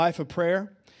Life of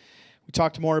prayer. We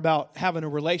talked more about having a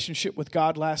relationship with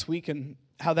God last week and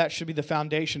how that should be the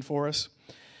foundation for us.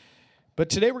 But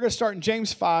today we're going to start in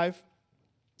James 5,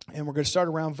 and we're going to start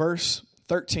around verse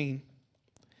 13.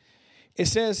 It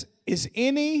says, "Is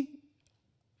any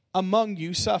among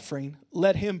you suffering?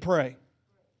 Let him pray."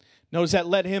 Notice that,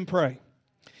 let him pray.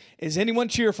 "Is anyone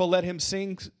cheerful? Let him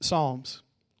sing psalms.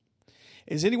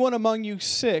 Is anyone among you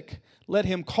sick? Let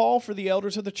him call for the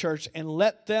elders of the church and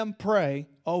let them pray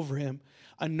over him,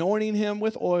 anointing him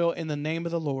with oil in the name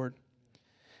of the Lord."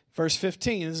 Verse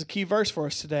 15, this is a key verse for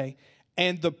us today.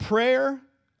 "And the prayer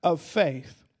of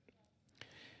faith."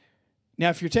 Now,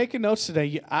 if you're taking notes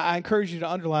today, I encourage you to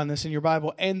underline this in your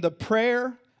Bible. "And the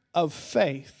prayer of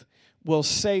faith will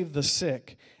save the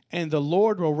sick, and the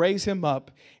Lord will raise him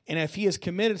up, and if he has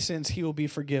committed sins, he will be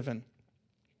forgiven."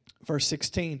 Verse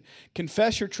 16,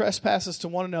 "Confess your trespasses to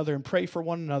one another and pray for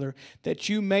one another that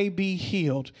you may be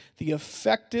healed. The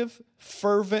effective,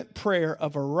 fervent prayer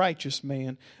of a righteous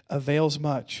man avails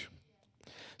much."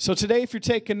 So today, if you're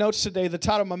taking notes today, the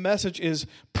title of my message is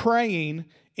Praying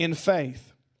in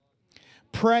Faith.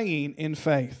 Praying in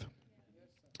faith.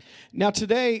 Now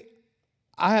today,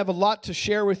 I have a lot to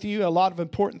share with you, a lot of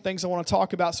important things I want to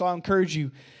talk about, so I encourage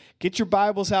you, get your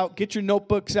Bibles out, get your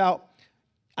notebooks out.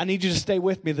 I need you to stay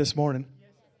with me this morning.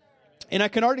 And I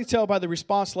can already tell by the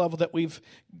response level that we've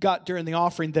got during the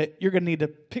offering that you're going to need to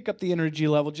pick up the energy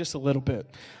level just a little bit.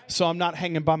 So I'm not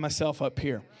hanging by myself up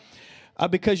here.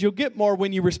 Because you'll get more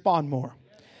when you respond more.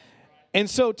 And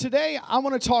so today I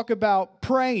want to talk about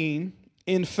praying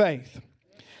in faith.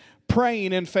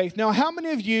 Praying in faith. Now, how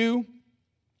many of you,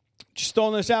 just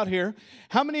throwing this out here,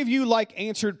 how many of you like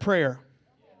answered prayer?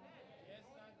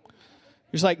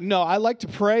 It's like, no, I like to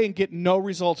pray and get no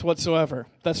results whatsoever.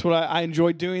 That's what I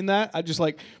enjoy doing that. I just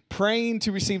like praying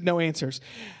to receive no answers.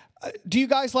 Do you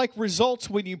guys like results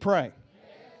when you pray?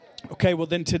 Okay, well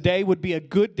then today would be a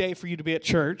good day for you to be at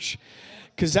church,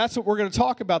 because that's what we're going to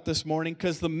talk about this morning,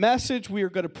 because the message we are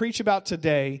going to preach about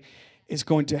today is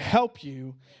going to help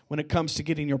you when it comes to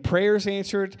getting your prayers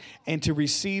answered and to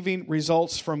receiving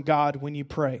results from God when you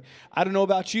pray. I don't know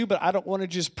about you, but I don't want to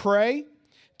just pray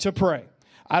to pray.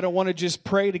 I don't want to just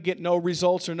pray to get no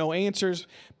results or no answers,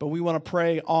 but we want to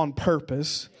pray on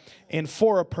purpose and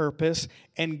for a purpose,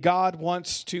 and God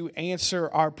wants to answer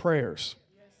our prayers.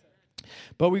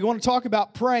 But we want to talk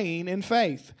about praying in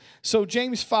faith. So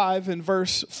James 5 and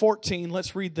verse 14,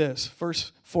 let's read this.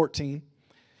 Verse 14.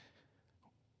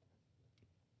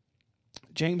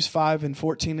 James 5 and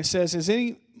 14, it says, "Is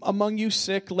any among you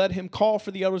sick? Let him call for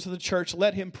the elders of the church.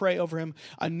 Let him pray over him,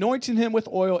 anointing him with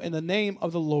oil in the name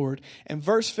of the Lord." And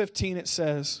verse 15, it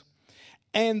says,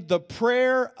 "And the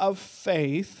prayer of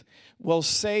faith will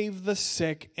save the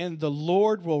sick, and the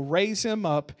Lord will raise him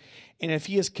up. And if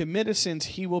he has committed sins,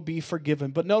 he will be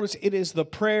forgiven." But notice, it is the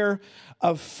prayer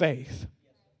of faith.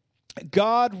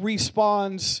 God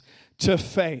responds to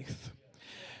faith.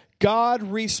 God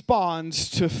responds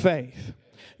to faith.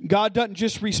 God doesn't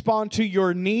just respond to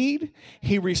your need,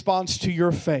 he responds to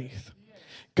your faith.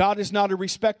 God is not a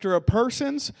respecter of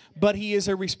persons, but he is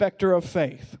a respecter of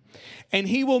faith. And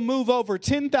he will move over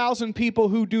 10,000 people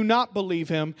who do not believe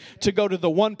him to go to the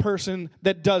one person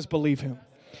that does believe him.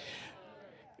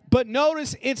 But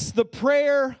notice, it's the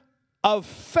prayer of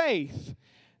faith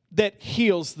that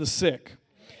heals the sick.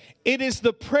 It is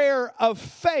the prayer of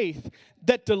faith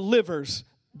that delivers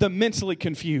the mentally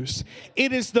confused.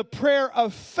 It is the prayer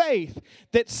of faith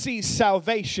that sees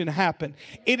salvation happen.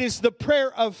 It is the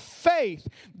prayer of faith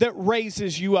that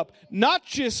raises you up. Not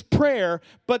just prayer,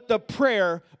 but the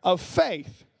prayer of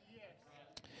faith.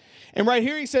 And right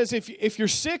here he says, if you're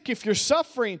sick, if you're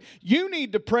suffering, you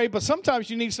need to pray, but sometimes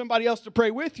you need somebody else to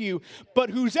pray with you. But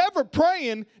who's ever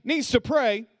praying needs to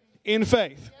pray in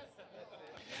faith.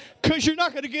 Because you're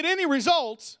not going to get any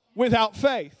results without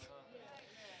faith.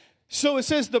 So it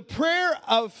says the prayer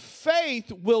of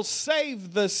faith will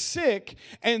save the sick,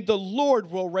 and the Lord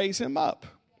will raise him up.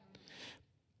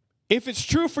 If it's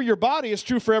true for your body, it's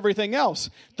true for everything else.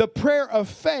 The prayer of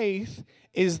faith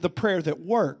is the prayer that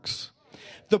works.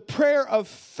 The prayer of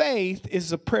faith is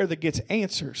the prayer that gets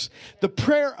answers. The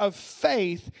prayer of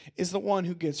faith is the one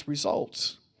who gets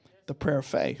results. The prayer of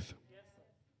faith.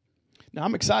 Now,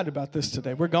 I'm excited about this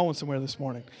today. We're going somewhere this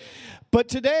morning. But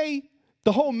today,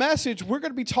 the whole message, we're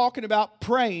going to be talking about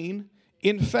praying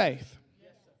in faith.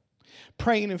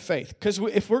 Praying in faith. Because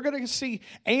if we're going to see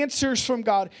answers from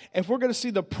God, if we're going to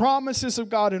see the promises of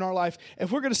God in our life,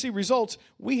 if we're going to see results,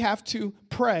 we have to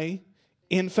pray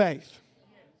in faith.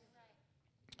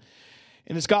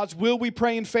 And it's God's will we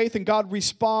pray in faith, and God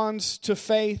responds to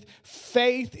faith.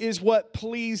 Faith is what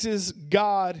pleases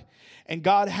God. And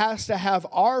God has to have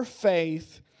our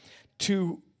faith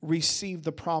to receive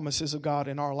the promises of God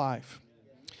in our life.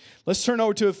 Let's turn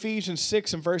over to Ephesians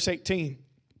 6 and verse 18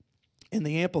 in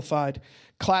the Amplified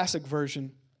Classic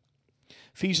Version.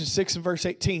 Ephesians 6 and verse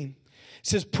 18. It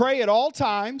says, pray at all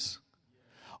times,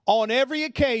 on every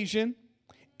occasion,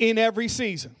 in every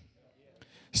season.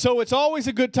 So it's always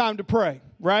a good time to pray,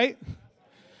 right?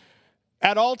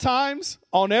 At all times,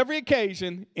 on every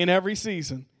occasion, in every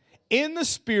season. In the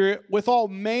Spirit, with all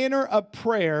manner of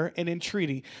prayer and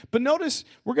entreaty. But notice,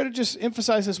 we're going to just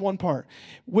emphasize this one part.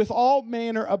 With all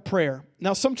manner of prayer.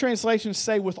 Now, some translations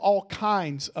say with all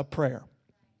kinds of prayer.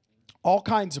 All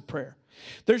kinds of prayer.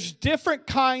 There's different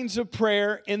kinds of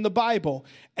prayer in the Bible,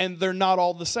 and they're not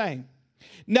all the same.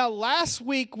 Now, last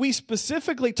week, we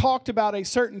specifically talked about a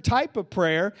certain type of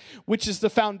prayer, which is the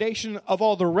foundation of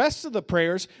all the rest of the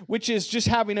prayers, which is just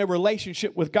having a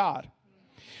relationship with God.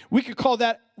 We could call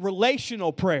that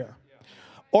relational prayer,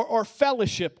 or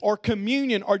fellowship, or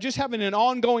communion, or just having an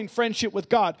ongoing friendship with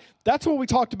God. That's what we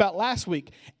talked about last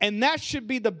week. And that should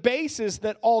be the basis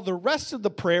that all the rest of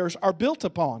the prayers are built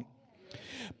upon.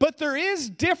 But there is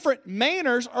different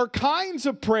manners or kinds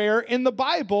of prayer in the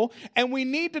Bible, and we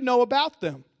need to know about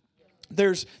them.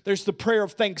 There's the prayer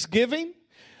of thanksgiving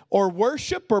or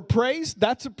worship or praise.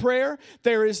 That's a prayer.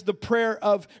 There is the prayer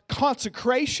of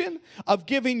consecration, of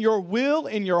giving your will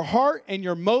and your heart and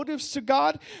your motives to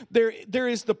God. There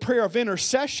is the prayer of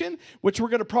intercession, which we're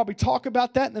going to probably talk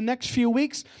about that in the next few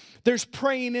weeks. There's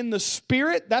praying in the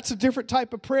Spirit. That's a different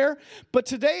type of prayer. But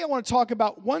today I want to talk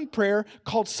about one prayer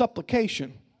called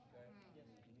supplication.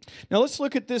 Now let's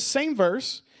look at this same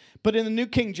verse, but in the New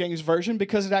King James Version,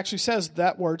 because it actually says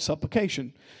that word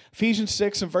supplication. Ephesians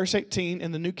 6 and verse 18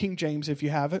 in the New King James, if you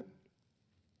have it.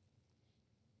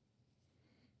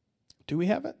 Do we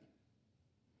have it?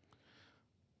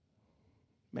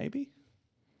 Maybe.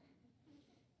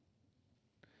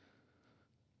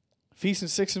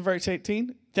 Ephesians 6 and verse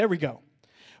 18. There we go.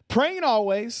 Praying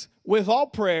always with all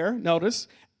prayer, notice,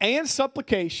 and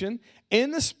supplication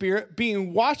in the Spirit,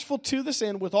 being watchful to this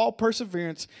end with all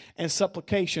perseverance and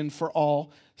supplication for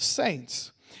all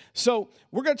saints. So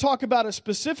we're going to talk about a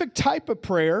specific type of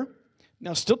prayer.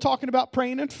 Now, still talking about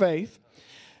praying in faith,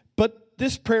 but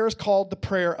this prayer is called the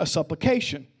prayer of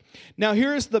supplication. Now,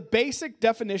 here is the basic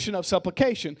definition of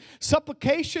supplication.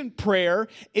 Supplication prayer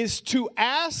is to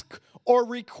ask or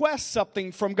request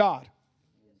something from God.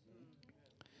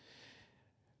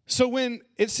 So when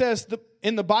it says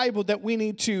in the Bible that we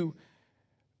need to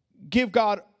give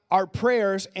God our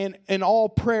prayers and in all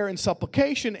prayer and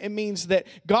supplication, it means that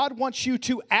God wants you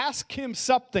to ask Him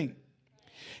something.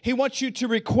 He wants you to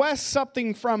request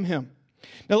something from Him.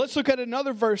 Now let's look at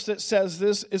another verse that says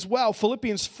this as well.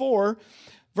 Philippians 4,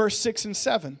 verse 6 and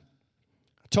 7.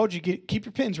 I told you, keep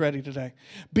your pens ready today.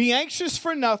 Be anxious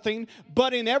for nothing,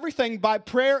 but in everything by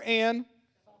prayer and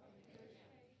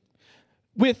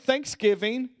with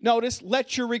thanksgiving. Notice,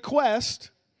 let your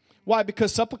request. Why?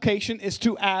 Because supplication is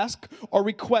to ask or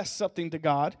request something to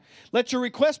God. Let your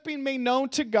request be made known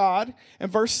to God. In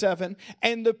verse 7,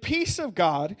 and the peace of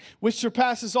God, which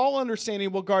surpasses all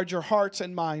understanding, will guard your hearts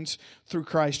and minds through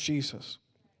Christ Jesus.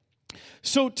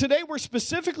 So today we're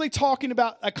specifically talking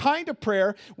about a kind of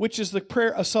prayer, which is the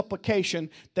prayer of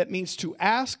supplication, that means to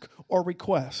ask or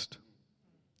request.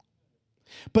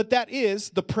 But that is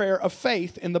the prayer of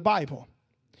faith in the Bible.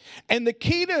 And the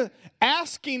key to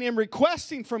asking and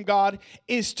requesting from God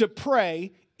is to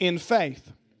pray in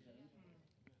faith.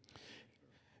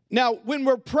 Now, when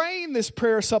we're praying this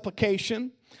prayer of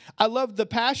supplication, I love the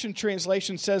Passion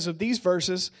Translation says of these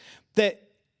verses that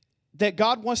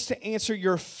God wants to answer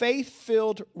your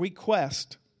faith-filled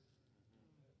request.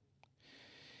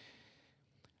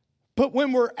 But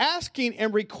when we're asking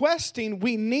and requesting,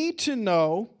 we need to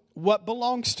know what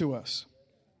belongs to us.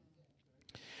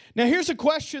 Now, here's a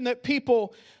question that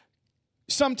people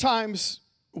sometimes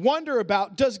wonder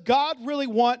about. Does God really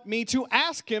want me to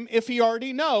ask Him if He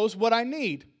already knows what I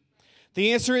need?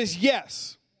 The answer is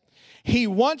yes. He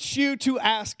wants you to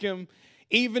ask Him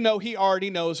even though He already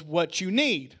knows what you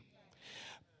need.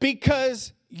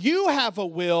 Because you have a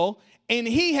will and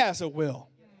He has a will.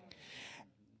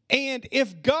 And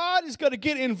if God is going to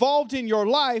get involved in your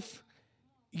life,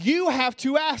 you have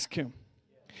to ask Him.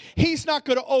 He's not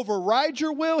going to override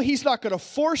your will. He's not going to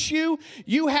force you.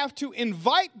 You have to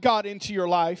invite God into your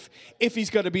life if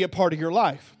He's going to be a part of your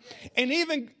life. And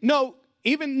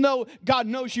even though God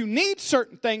knows you need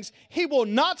certain things, He will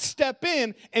not step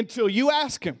in until you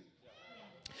ask Him.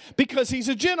 Because He's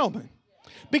a gentleman.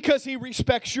 Because He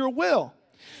respects your will.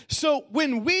 So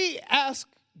when we ask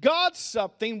God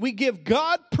something, we give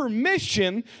God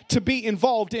permission to be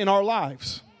involved in our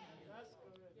lives.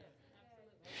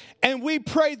 And we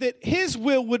pray that his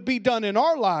will would be done in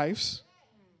our lives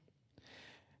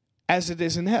as it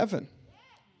is in heaven.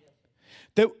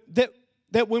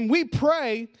 That when we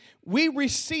pray, we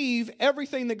receive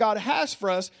everything that God has for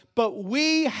us, but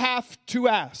we have to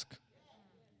ask.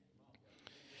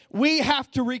 We have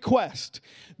to request.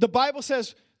 The Bible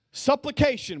says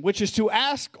supplication, which is to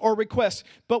ask or request,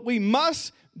 but we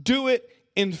must do it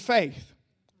in faith.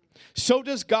 So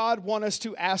does God want us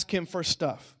to ask him for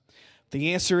stuff?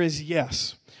 The answer is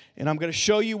yes. And I'm going to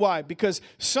show you why. Because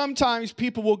sometimes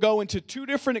people will go into two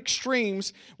different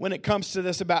extremes when it comes to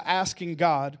this about asking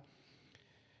God.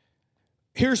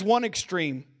 Here's one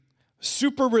extreme.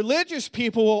 Super religious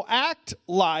people will act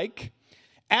like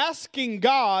asking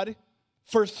God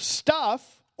for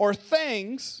stuff or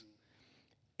things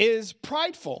is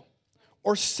prideful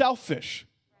or selfish.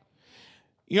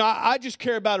 You know, I just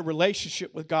care about a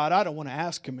relationship with God. I don't want to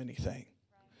ask him anything.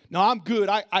 No, I'm good.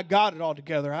 I got it all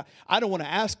together. I don't want to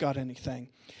ask God anything.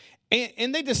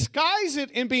 And they disguise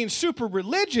it in being super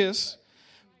religious,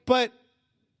 but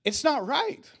it's not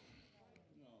right.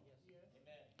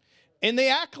 And they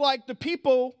act like the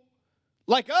people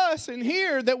like us in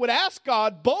here that would ask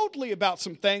God boldly about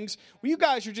some things. Well, you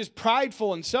guys are just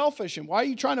prideful and selfish. And why are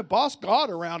you trying to boss God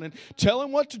around and tell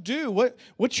him what to do?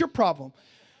 What's your problem?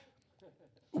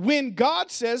 When God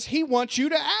says he wants you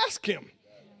to ask him.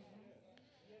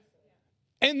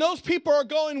 And those people are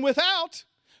going without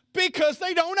because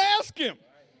they don't ask him.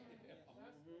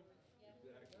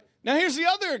 Now, here's the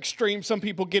other extreme some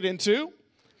people get into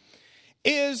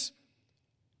is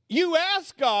you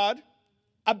ask God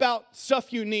about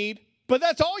stuff you need, but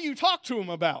that's all you talk to him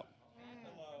about.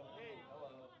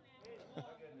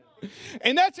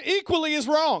 And that's equally as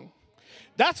wrong.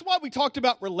 That's why we talked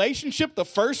about relationship the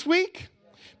first week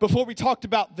before we talked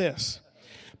about this.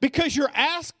 Because your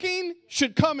asking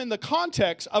should come in the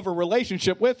context of a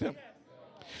relationship with him.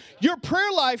 Your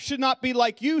prayer life should not be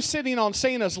like you sitting on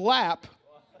Santa's lap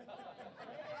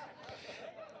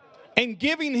and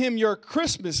giving him your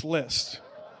Christmas list.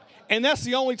 And that's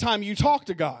the only time you talk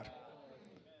to God.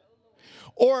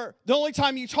 Or the only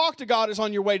time you talk to God is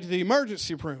on your way to the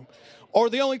emergency room. Or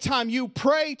the only time you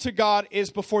pray to God is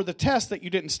before the test that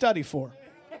you didn't study for.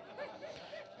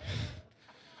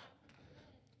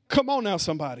 Come on now,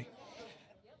 somebody.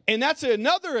 And that's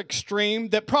another extreme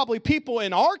that probably people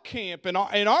in our camp and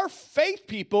our faith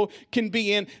people can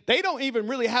be in. They don't even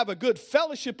really have a good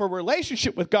fellowship or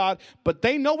relationship with God, but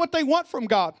they know what they want from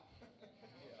God.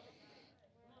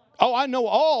 Oh, I know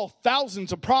all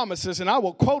thousands of promises, and I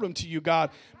will quote them to you,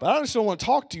 God, but I just don't want to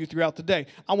talk to you throughout the day.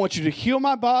 I want you to heal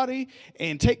my body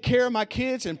and take care of my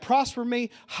kids and prosper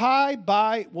me. Hi,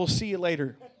 bye, we'll see you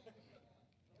later.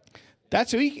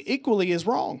 That's equally as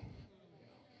wrong.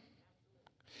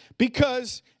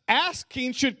 Because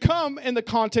asking should come in the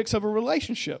context of a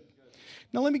relationship.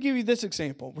 Now, let me give you this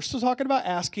example. We're still talking about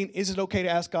asking. Is it okay to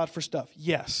ask God for stuff?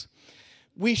 Yes.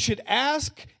 We should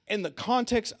ask in the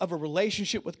context of a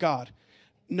relationship with God,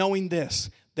 knowing this,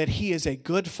 that he is a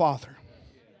good father.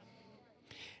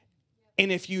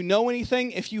 And if you know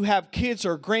anything, if you have kids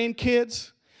or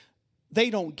grandkids, they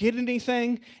don't get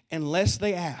anything unless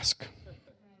they ask.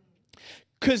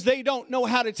 Because they don't know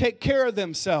how to take care of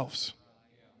themselves.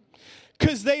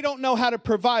 Because they don't know how to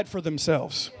provide for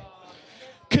themselves.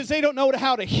 Because they don't know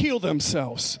how to heal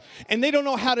themselves. And they don't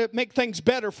know how to make things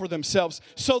better for themselves.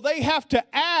 So they have to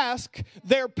ask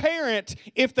their parent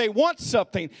if they want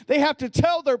something. They have to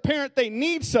tell their parent they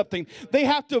need something. They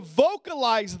have to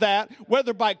vocalize that,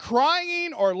 whether by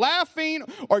crying or laughing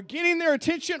or getting their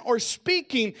attention or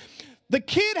speaking. The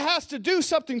kid has to do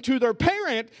something to their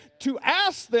parent to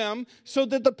ask them so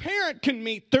that the parent can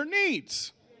meet their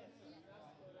needs.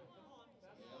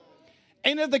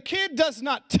 And if the kid does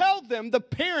not tell them, the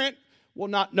parent will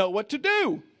not know what to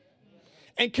do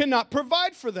and cannot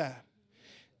provide for that.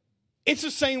 It's the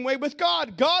same way with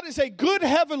God. God is a good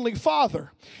heavenly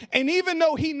father. And even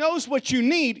though he knows what you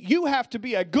need, you have to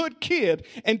be a good kid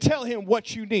and tell him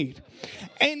what you need.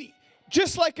 And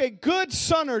just like a good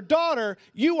son or daughter,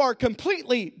 you are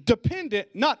completely dependent,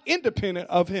 not independent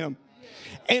of him.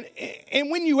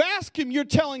 And when you ask him, you're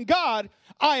telling God,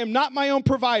 I am not my own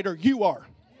provider, you are.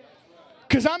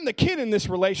 Because I'm the kid in this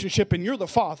relationship and you're the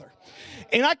father.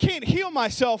 And I can't heal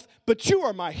myself, but you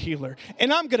are my healer.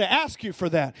 And I'm going to ask you for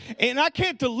that. And I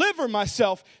can't deliver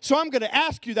myself, so I'm going to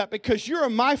ask you that because you're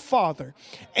my father.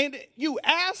 And you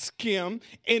ask him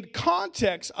in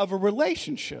context of a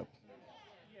relationship.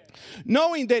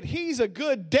 Knowing that he's a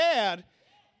good dad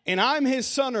and I'm his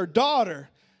son or daughter,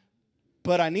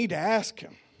 but I need to ask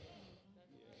him.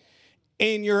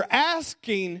 And your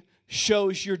asking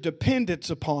shows your dependence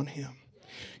upon him.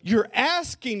 Your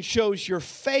asking shows your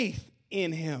faith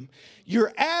in him.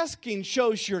 Your asking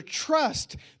shows your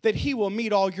trust that he will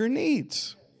meet all your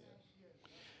needs.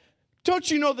 Don't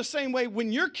you know the same way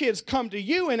when your kids come to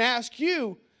you and ask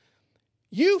you,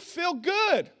 you feel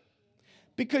good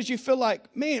because you feel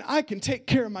like, man, I can take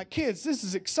care of my kids. This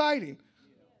is exciting.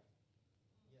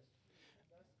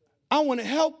 I want to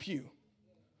help you.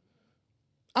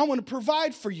 I want to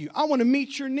provide for you. I want to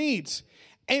meet your needs.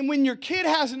 And when your kid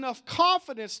has enough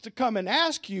confidence to come and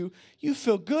ask you, you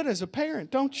feel good as a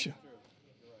parent, don't you?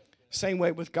 Same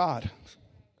way with God.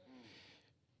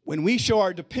 When we show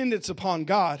our dependence upon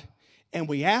God and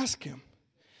we ask him,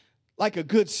 like a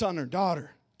good son or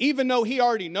daughter, even though he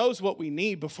already knows what we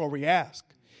need before we ask,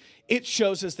 it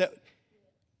shows us that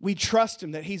we trust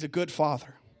him, that he's a good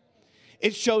father.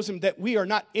 It shows him that we are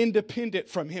not independent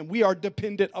from him. We are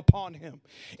dependent upon him.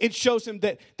 It shows him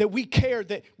that we care,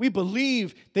 that we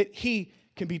believe that he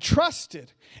can be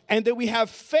trusted, and that we have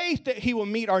faith that he will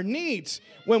meet our needs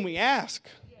when we ask.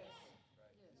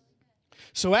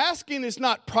 So asking is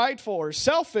not prideful or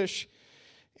selfish,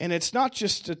 and it's not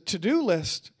just a to-do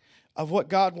list of what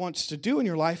God wants to do in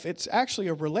your life. It's actually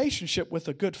a relationship with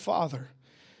a good father.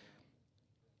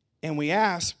 And we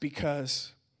ask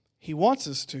because he wants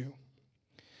us to.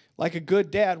 Like a good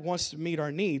dad wants to meet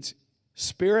our needs,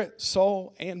 spirit,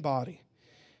 soul, and body.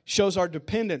 Shows our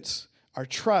dependence, our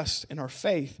trust, and our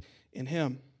faith in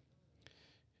him.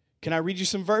 Can I read you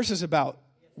some verses about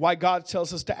why God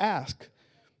tells us to ask?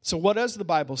 So what does the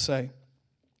Bible say?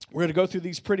 We're going to go through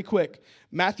these pretty quick.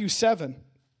 Matthew 7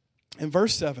 and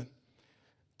verse 7.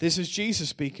 This is Jesus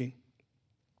speaking.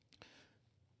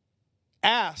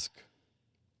 Ask,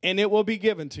 and it will be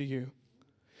given to you.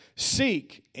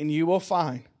 Seek, and you will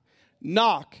find.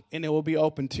 Knock, and it will be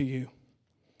open to you.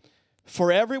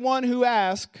 For everyone who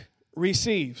asks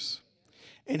receives,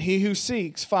 and he who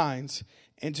seeks finds,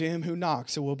 and to him who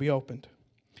knocks it will be opened.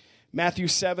 Matthew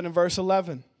 7 and verse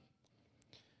 11.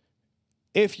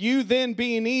 If you then,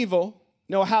 being evil,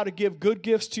 know how to give good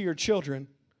gifts to your children,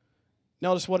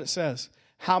 notice what it says,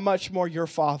 how much more your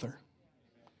Father,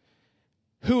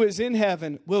 who is in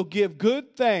heaven, will give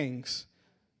good things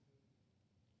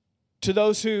to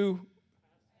those who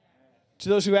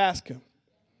ask him.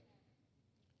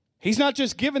 He's not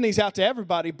just giving these out to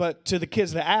everybody, but to the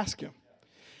kids that ask him.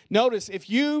 Notice, if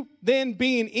you then,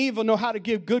 being evil, know how to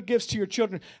give good gifts to your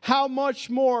children, how much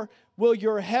more will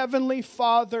your heavenly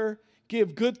Father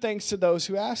give good things to those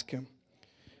who ask him?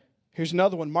 Here's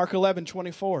another one, Mark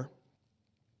 11:24.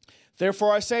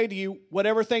 Therefore I say to you,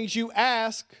 whatever things you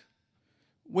ask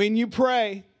when you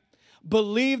pray,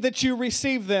 believe that you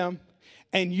receive them,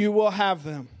 and you will have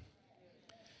them.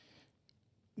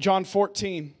 John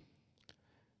 14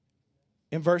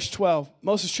 in verse 12.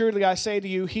 Most assuredly I say to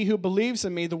you, he who believes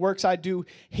in me, the works I do,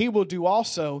 he will do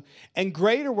also. And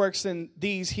greater works than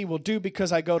these he will do,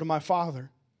 because I go to my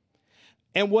Father.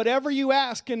 And whatever you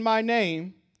ask in my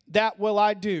name, that will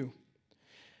I do,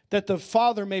 that the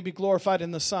Father may be glorified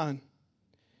in the Son.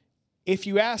 If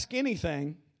you ask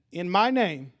anything in my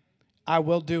name, I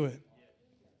will do it.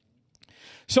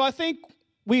 So I think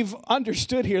we've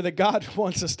understood here that God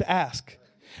wants us to ask.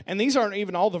 And these aren't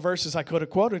even all the verses I could have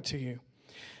quoted to you.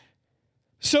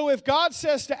 So if God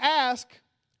says to ask,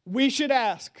 we should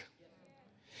ask.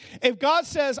 If God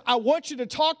says, I want you to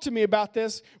talk to me about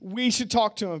this, we should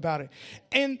talk to him about it.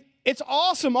 And it's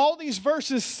awesome. All these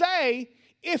verses say,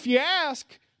 if you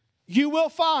ask, you will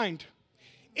find.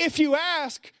 If you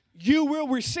ask, you will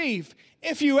receive.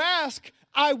 If you ask,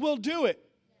 I will do it.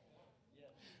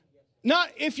 Not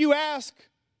if you ask,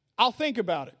 I'll think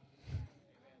about it.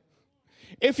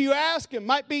 If you ask, it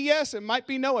might be yes, it might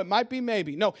be no, it might be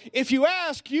maybe. No, if you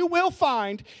ask, you will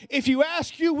find. If you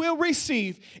ask, you will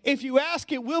receive. If you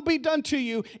ask, it will be done to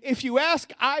you. If you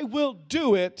ask, I will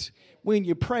do it, when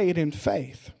you pray it in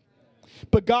faith.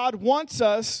 But God wants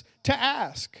us to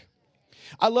ask.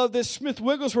 I love this. Smith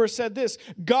Wigglesworth said this: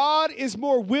 God is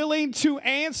more willing to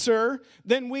answer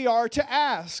than we are to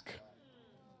ask.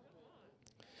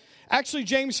 Actually,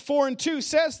 James 4:2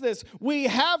 says this: we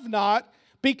have not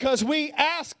because we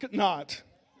ask not.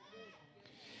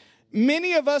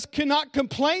 Many of us cannot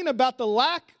complain about the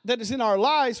lack that is in our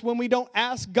lives when we don't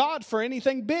ask God for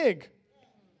anything big.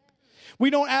 We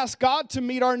don't ask God to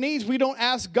meet our needs. We don't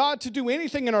ask God to do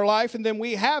anything in our life, and then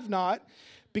we have not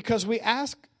because we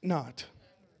ask not.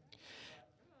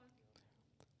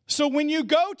 So when you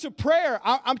go to prayer,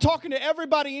 I'm talking to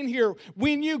everybody in here.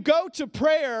 When you go to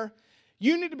prayer,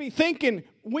 you need to be thinking,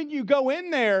 when you go in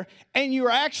there and you're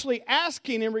actually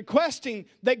asking and requesting,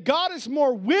 that God is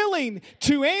more willing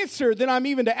to answer than I'm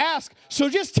even to ask. So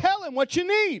just tell him what you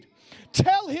need.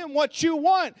 Tell him what you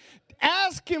want.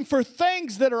 Ask him for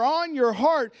things that are on your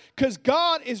heart because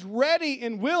God is ready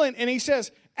and willing. And he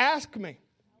says, ask me.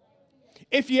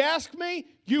 If you ask me,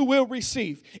 you will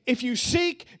receive. If you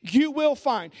seek, you will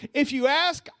find. If you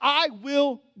ask, I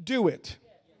will do it.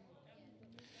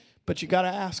 But you got to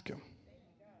ask him.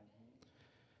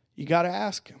 You got to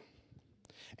ask him.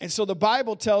 And so the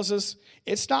Bible tells us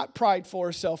it's not prideful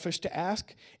or selfish to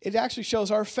ask. It actually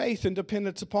shows our faith and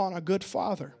dependence upon a good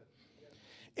Father.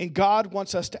 And God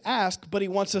wants us to ask, but he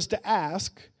wants us to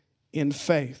ask in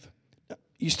faith.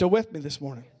 You still with me this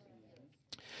morning?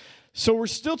 So we're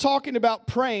still talking about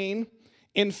praying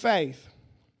in faith.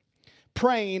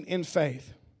 Praying in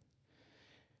faith.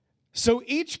 So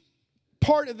each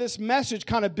part of this message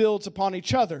kind of builds upon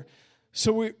each other.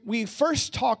 So we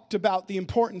first talked about the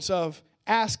importance of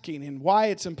asking and why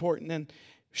it's important and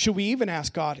should we even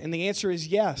ask God? And the answer is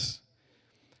yes.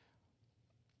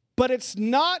 But it's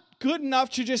not good enough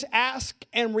to just ask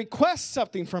and request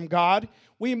something from God.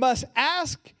 We must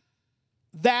ask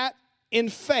that in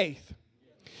faith.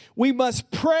 We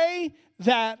must pray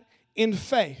that in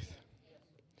faith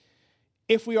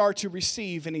if we are to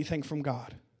receive anything from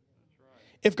God.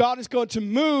 If God is going to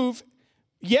move,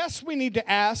 yes, we need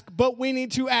to ask, but we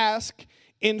need to ask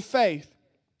in faith.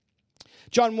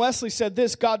 John Wesley said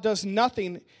this, God does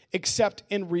nothing except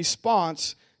in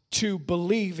response to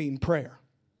believing prayer.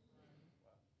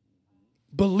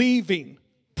 Believing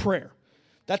prayer.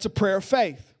 That's a prayer of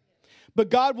faith. But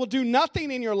God will do nothing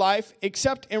in your life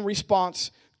except in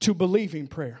response to believing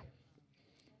prayer.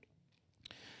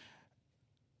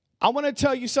 I want to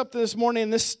tell you something this morning,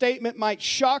 and this statement might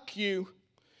shock you.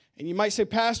 And you might say,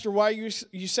 Pastor, why are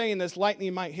you saying this?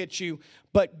 Lightning might hit you.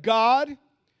 But God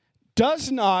does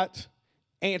not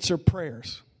answer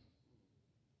prayers.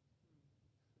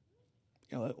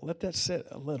 You know, let that sit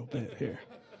a little bit here.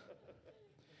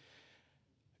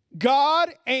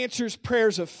 God answers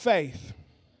prayers of faith.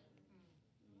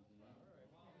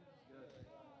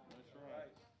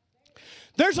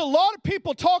 There's a lot of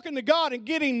people talking to God and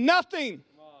getting nothing.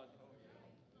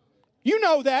 You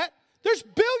know that. There's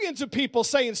billions of people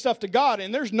saying stuff to God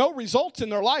and there's no results in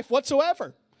their life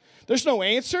whatsoever. There's no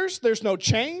answers. There's no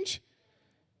change.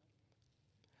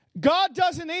 God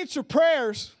doesn't answer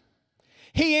prayers.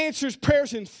 He answers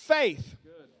prayers in faith.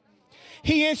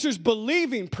 He answers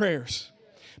believing prayers.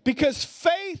 Because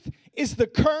faith is the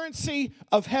currency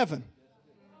of heaven.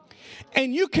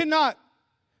 And you cannot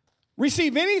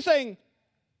receive anything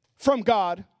from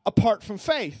God apart from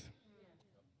faith.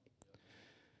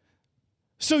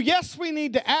 So yes, we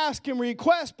need to ask and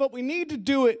request, but we need to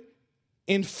do it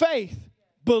in faith,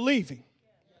 believing.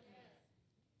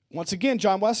 Once again,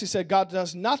 John Wesley said, God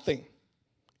does nothing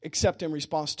except in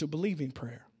response to believing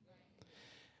prayer.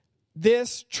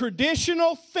 This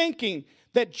traditional thinking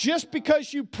that just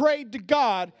because you prayed to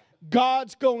God,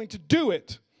 God's going to do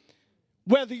it,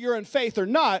 whether you're in faith or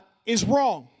not, is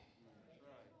wrong.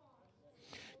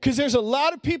 Because there's a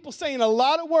lot of people saying a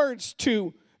lot of words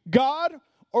to God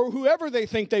or whoever they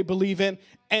think they believe in,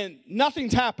 and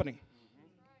nothing's happening.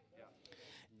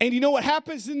 And you know what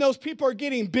happens? Then those people are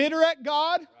getting bitter at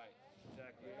God,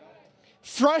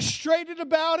 frustrated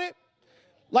about it.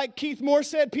 Like Keith Moore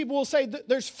said, people will say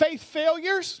there's faith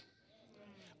failures.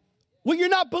 Well, you're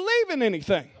not believing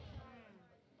anything.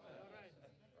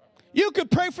 You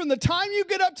could pray from the time you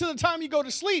get up to the time you go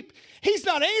to sleep. He's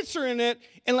not answering it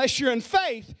unless you're in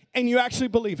faith and you actually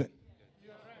believe it.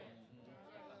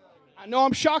 I know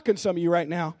I'm shocking some of you right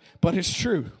now, but it's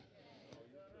true.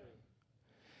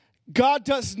 God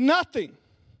does nothing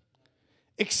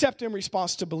except in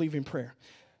response to believing prayer.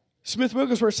 Smith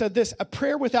Wigglesworth said this, a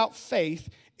prayer without faith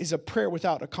is a prayer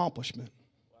without accomplishment.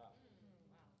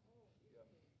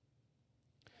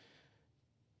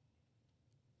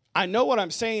 I know what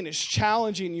I'm saying is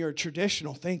challenging your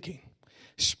traditional thinking,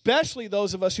 especially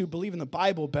those of us who believe in the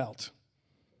Bible Belt.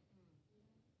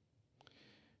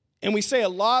 And we say a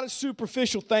lot of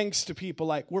superficial things to people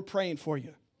like, we're praying for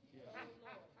you.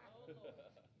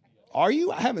 Are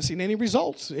you? I haven't seen any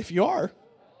results, if you are.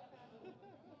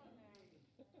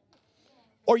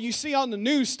 Or you see on the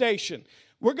news station,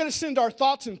 we're going to send our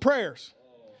thoughts and prayers.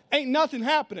 Ain't nothing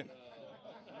happening.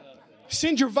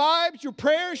 Send your vibes, your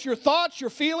prayers, your thoughts, your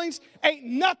feelings. Ain't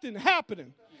nothing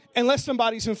happening unless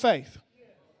somebody's in faith.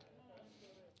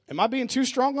 Am I being too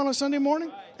strong on a Sunday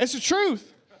morning? It's the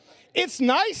truth. It's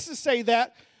nice to say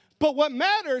that, but what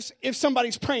matters if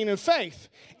somebody's praying in faith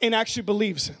and actually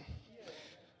believes it.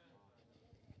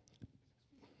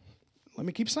 Let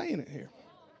me keep saying it here.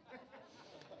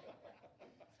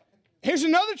 Here's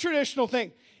another traditional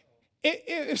thing.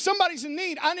 If somebody's in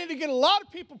need, I need to get a lot of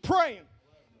people praying.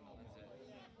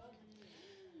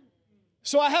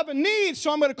 So I have a need, so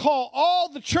I'm going to call all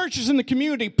the churches in the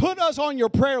community, put us on your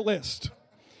prayer list.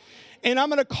 And I'm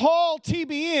going to call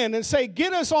TBN and say,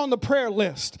 get us on the prayer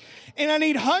list. And I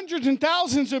need hundreds and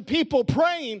thousands of people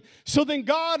praying so then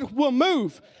God will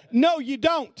move. No, you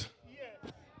don't.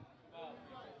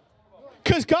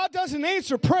 Because God doesn't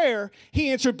answer prayer. He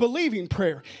answers believing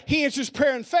prayer. He answers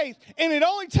prayer in faith. And it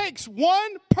only takes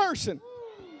one person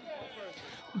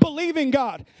believing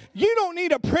God. You don't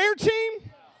need a prayer team.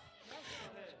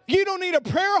 You don't need a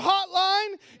prayer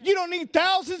hotline. You don't need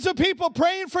thousands of people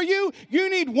praying for you. You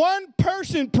need one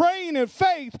person praying in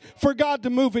faith for God to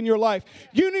move in your life.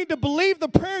 You need to believe the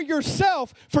prayer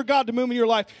yourself for God to move in your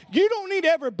life. You don't need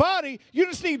everybody. You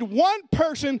just need one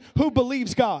person who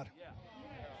believes God.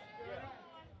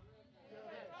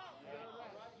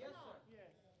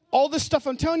 All this stuff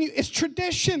I'm telling you is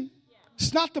tradition.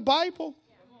 It's not the Bible.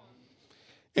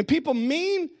 And people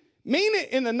mean it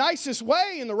in the nicest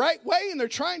way, in the right way, and they're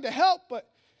trying to help, but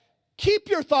keep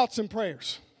your thoughts and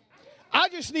prayers. I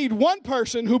just need one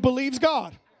person who believes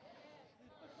God.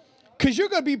 Because you're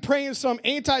going to be praying some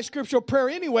anti-scriptural prayer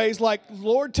anyways, like,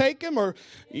 Lord, take him, or,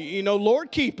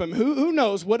 Lord, keep him. Who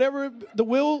knows? Whatever the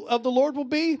will of the Lord will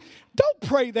be. Don't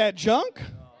pray that junk.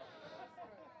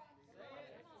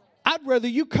 I'd rather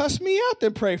you cuss me out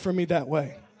than pray for me that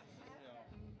way.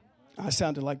 I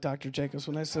sounded like Dr. Jacobs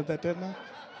when I said that, didn't I?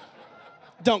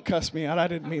 Don't cuss me out. I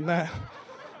didn't mean that.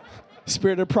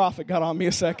 Spirit of prophet got on me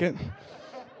a second.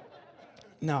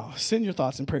 No, send your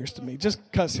thoughts and prayers to me. Just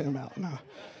cuss him out. No.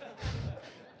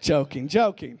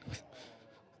 Joking.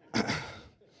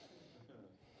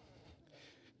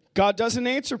 God doesn't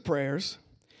answer prayers.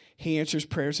 He answers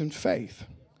prayers in faith.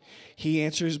 He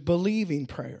answers believing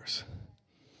prayers.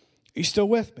 Are you still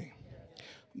with me?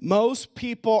 Most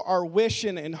people are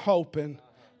wishing and hoping,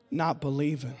 not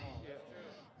believing.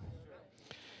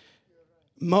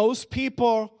 Most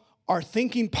people are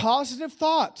thinking positive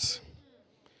thoughts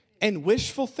and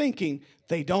wishful thinking.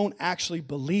 They don't actually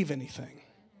believe anything.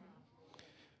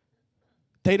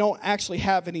 They don't actually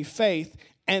have any faith.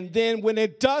 And then when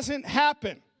it doesn't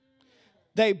happen,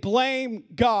 they blame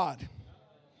God.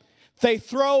 They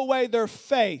throw away their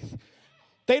faith.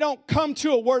 They don't come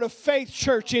to a Word of Faith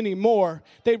church anymore.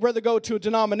 They'd rather go to a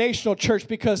denominational church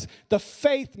because the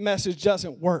faith message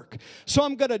doesn't work. So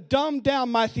I'm going to dumb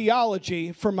down my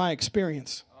theology for my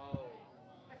experience.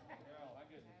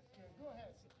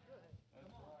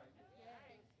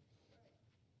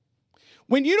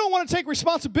 When you don't want to take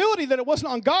responsibility that it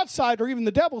wasn't on God's side or even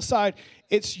the devil's side,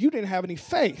 it's you didn't have any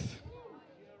faith.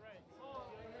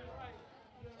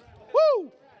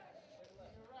 Woo!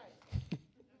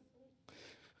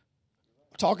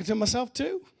 Talking to myself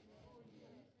too.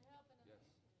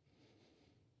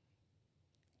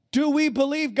 Do we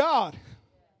believe God?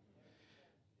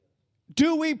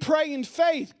 Do we pray in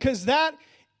faith? Because that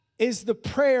is the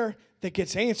prayer that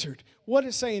gets answered. What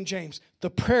is saying James? The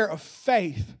prayer of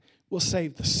faith will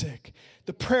save the sick.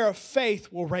 The prayer of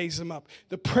faith will raise them up.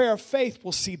 The prayer of faith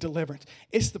will see deliverance.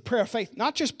 It's the prayer of faith,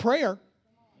 not just prayer.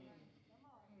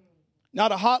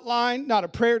 Not a hotline, not a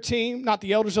prayer team, not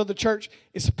the elders of the church.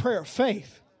 It's a prayer of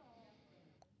faith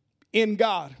in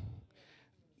God.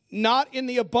 Not in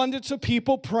the abundance of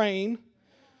people praying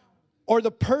or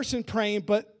the person praying,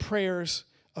 but prayers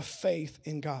of faith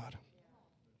in God.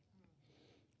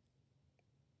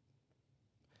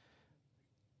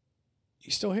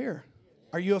 You still here?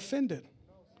 Are you offended?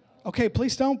 Okay,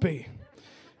 please don't be.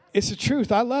 It's the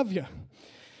truth. I love you.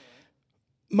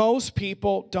 Most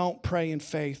people don't pray in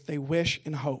faith. They wish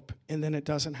and hope, and then it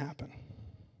doesn't happen.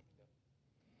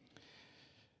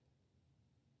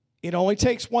 It only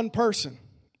takes one person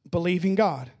believing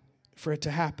God for it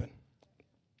to happen.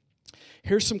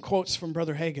 Here's some quotes from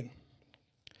Brother Hagin.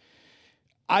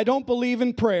 I don't believe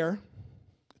in prayer.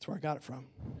 That's where I got it from.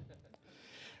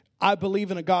 I believe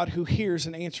in a God who hears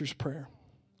and answers prayer.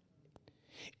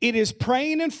 It is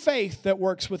praying in faith that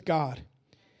works with God.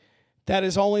 That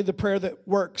is only the prayer that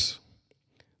works.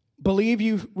 Believe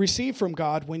you receive from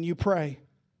God when you pray.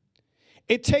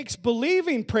 It takes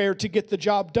believing prayer to get the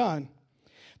job done.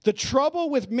 The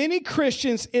trouble with many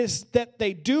Christians is that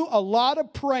they do a lot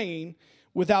of praying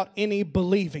without any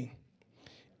believing,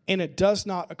 and it does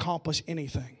not accomplish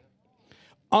anything.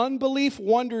 Unbelief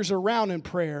wanders around in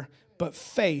prayer, but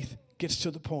faith gets to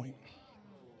the point.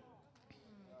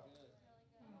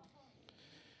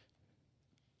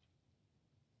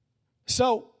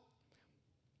 So,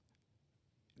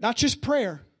 not just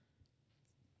prayer,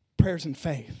 prayers in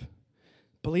faith,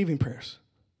 believing prayers.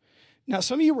 Now,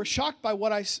 some of you were shocked by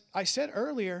what I said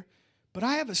earlier, but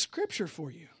I have a scripture for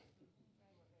you.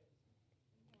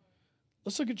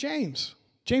 Let's look at James.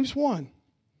 James 1.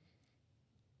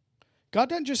 God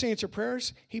doesn't just answer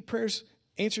prayers. He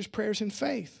answers prayers in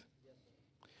faith.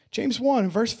 James 1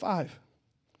 verse 5.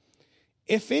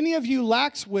 If any of you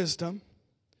lacks wisdom,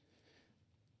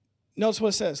 notice what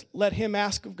it says. Let him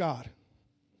ask of God.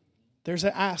 There's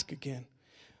an ask again.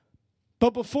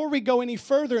 But before we go any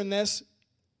further in this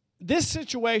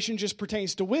situation just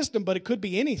pertains to wisdom, but it could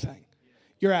be anything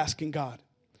you're asking God.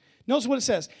 Notice what it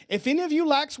says. If any of you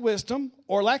lacks wisdom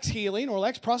or lacks healing or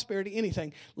lacks prosperity,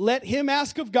 anything, let him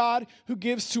ask of God who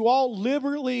gives to all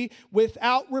liberally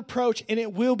without reproach, and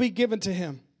it will be given to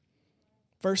him.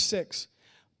 Verse 6.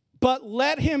 But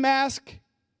let him ask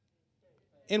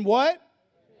in what?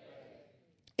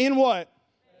 In what?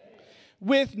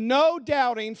 With no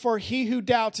doubting, for he who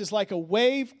doubts is like a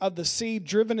wave of the sea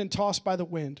driven and tossed by the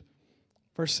wind.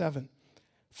 Verse 7.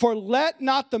 For let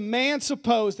not the man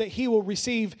suppose that he will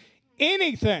receive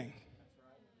anything.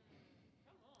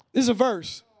 This is a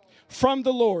verse from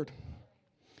the Lord.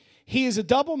 He is a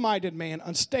double-minded man,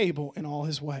 unstable in all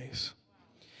his ways.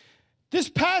 This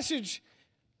passage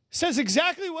says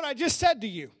exactly what I just said to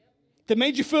you. That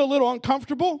made you feel a little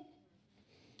uncomfortable.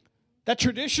 That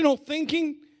traditional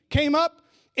thinking came up.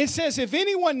 It says if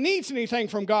anyone needs anything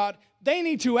from God, they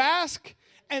need to ask,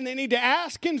 and they need to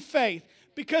ask in faith.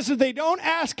 Because if they don't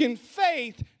ask in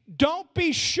faith, don't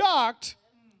be shocked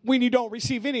when you don't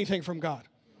receive anything from God.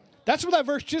 That's what that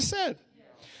verse just said.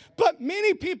 But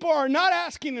many people are not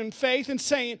asking in faith and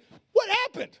saying, what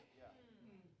happened?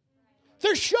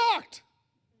 They're shocked.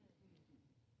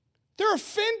 They're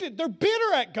offended. They're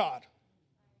bitter at God.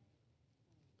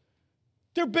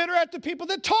 They're bitter at the people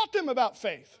that taught them about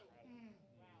faith.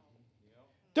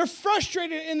 They're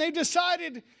frustrated, and they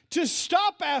decided to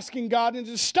stop asking God and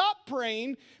to stop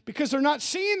praying because they're not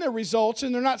seeing the results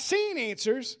and they're not seeing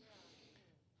answers.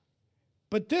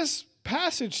 But this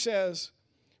passage says,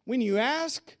 when you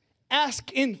ask,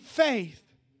 ask in faith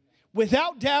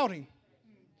without doubting.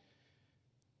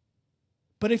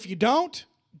 But if you don't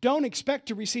expect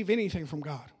to receive anything from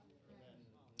God.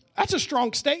 That's a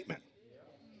strong statement.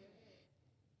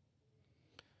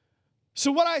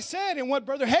 So what I said and what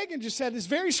Brother Hagin just said is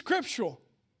very scriptural.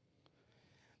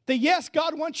 That yes,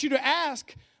 God wants you to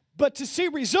ask, but to see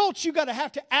results, you got to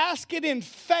have to ask it in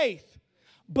faith,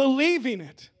 believing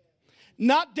it,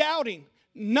 not doubting,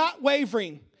 not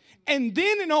wavering. And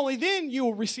then and only then you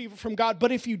will receive it from God.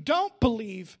 But if you don't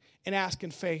believe and ask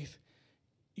in faith,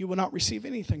 you will not receive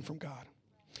anything from God.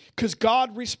 Because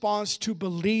God responds to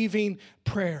believing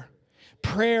prayer,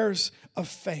 prayers of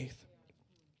faith.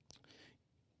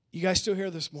 You guys still here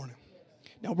this morning?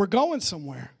 Now we're going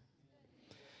somewhere.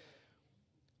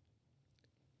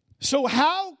 So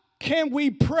how can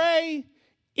we pray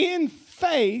in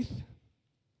faith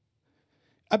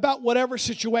about whatever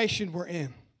situation we're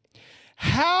in?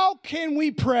 How can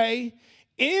we pray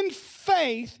in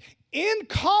faith, in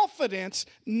confidence,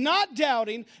 not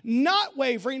doubting, not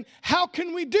wavering? How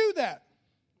can we do that?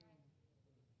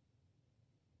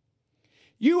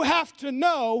 You have to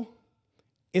know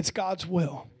it's God's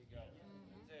will.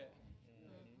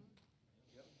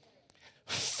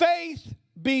 Faith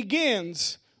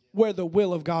begins where the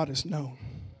will of God is known.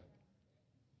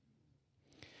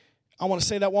 I want to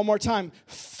say that one more time.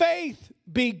 Faith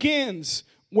begins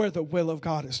where the will of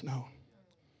God is known.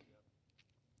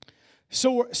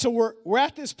 So we're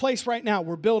at this place right now.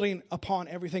 We're building upon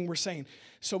everything we're saying.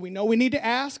 So we know we need to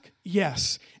ask,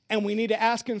 yes. And we need to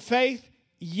ask in faith,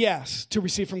 yes, to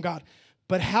receive from God.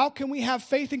 But how can we have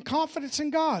faith and confidence in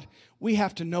God? We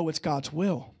have to know it's God's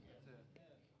will.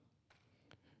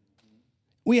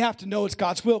 We have to know it's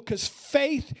God's will because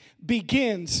faith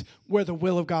begins where the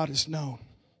will of God is known.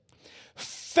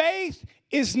 Faith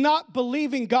is not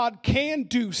believing God can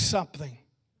do something.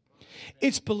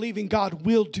 It's believing God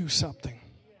will do something.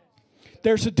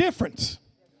 There's a difference.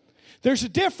 There's a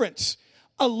difference.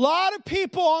 A lot of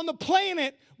people on the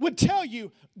planet would tell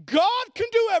you God can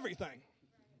do everything.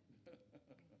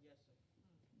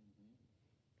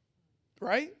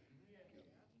 Right?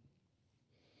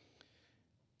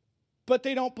 But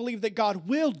they don't believe that God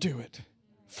will do it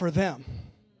for them.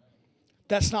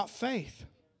 That's not faith.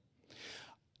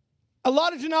 A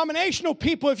lot of denominational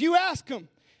people, if you ask them,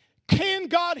 can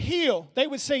God heal? They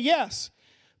would say yes.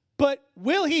 But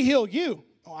will he heal you?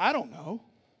 Oh, I don't know.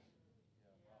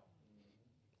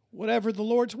 Whatever the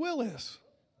Lord's will is.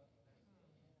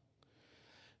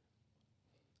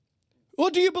 Well,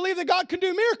 do you believe that God can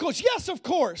do miracles? Yes, of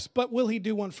course. But will he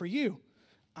do one for you?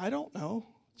 I don't know.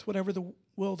 It's whatever the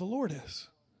will of the Lord is.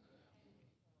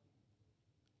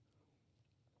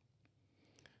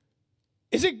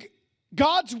 Is it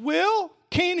God's will?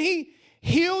 Can he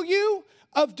heal you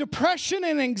of depression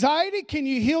and anxiety? Can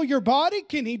you heal your body?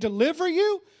 Can he deliver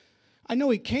you? I know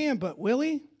he can, but will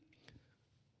he?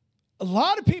 A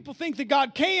lot of people think that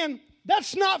God can.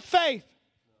 That's not faith.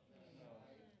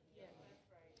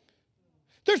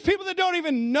 There's people that don't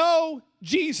even know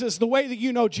Jesus the way that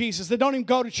you know Jesus. They don't even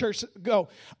go to church.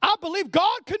 I believe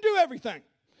God can do everything.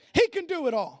 He can do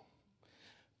it all.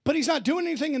 But he's not doing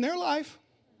anything in their life.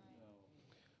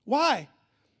 Why?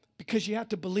 Because you have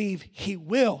to believe he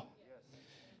will.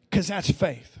 Because that's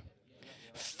faith.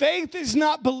 Faith is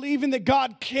not believing that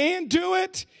God can do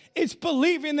it. It's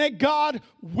believing that God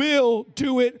will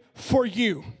do it for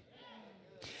you.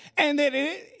 And that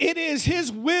it is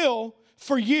his will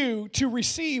for you to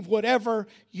receive whatever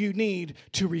you need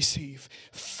to receive.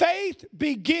 Faith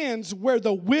begins where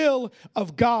the will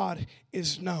of God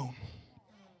is known.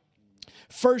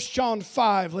 1 John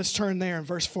 5, let's turn there in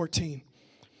verse 14.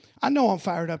 I know I'm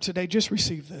fired up today. Just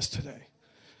receive this today.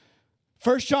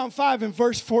 1 John 5 and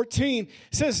verse 14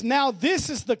 says, now this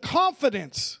is the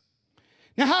confidence.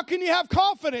 Now how can you have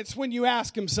confidence when you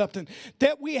ask him something?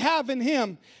 That we have in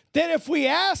him. That if we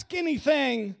ask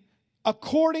anything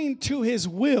according to his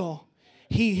will,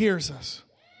 he hears us.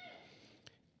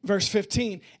 Verse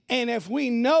 15, and if we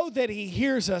know that he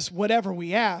hears us, whatever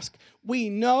we ask, we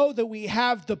know that we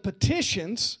have the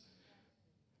petitions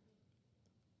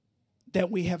that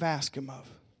we have asked him of.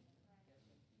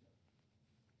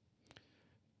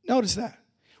 Notice that.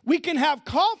 We can have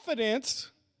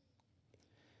confidence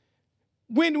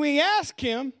when we ask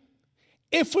him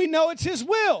if we know it's his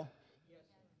will.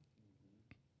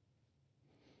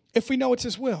 If we know it's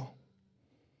his will.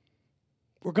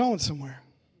 We're going somewhere.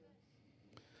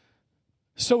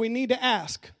 So we need to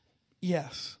ask.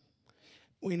 Yes.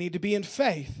 We need to be in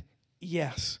faith.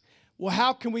 Yes. Well,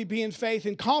 how can we be in faith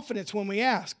and confidence when we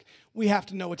ask? We have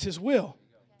to know it's his will.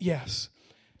 Yes.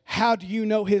 How do you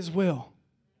know his will?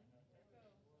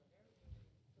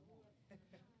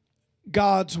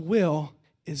 God's will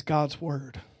is God's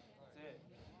word.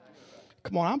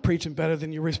 Come on, I'm preaching better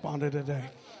than you responded today.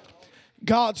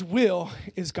 God's will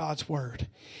is God's word.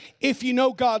 If you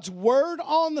know God's word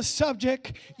on the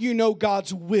subject, you know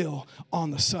God's will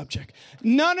on the subject.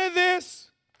 None of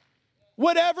this,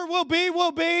 whatever will be,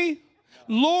 will be.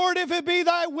 Lord, if it be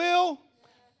thy will.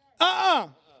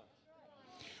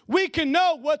 We can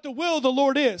know what the will of the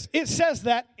Lord is. It says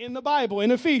that in the Bible,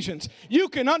 in Ephesians. You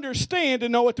can understand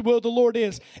and know what the will of the Lord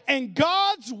is. And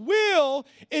God's will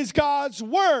is God's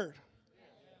word.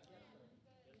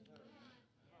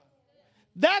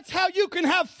 That's how you can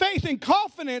have faith and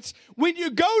confidence when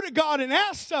you go to God and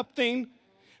ask something,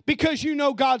 because you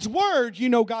know God's word, you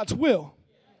know God's will.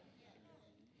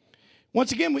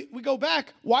 Once again, we go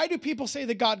back. Why do people say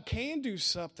that God can do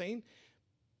something,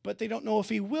 but they don't know if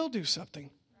he will do something?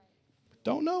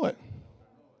 Don't know it.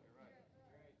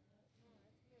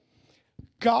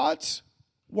 God's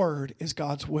word is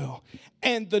God's will.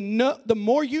 And the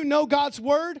more you know God's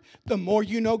word, the more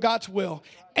you know God's will.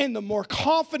 And the more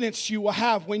confidence you will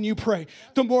have when you pray.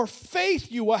 The more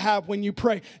faith you will have when you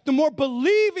pray. The more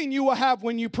believing you will have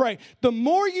when you pray. The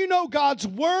more you know God's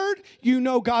word, you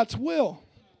know God's will.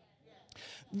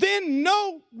 Then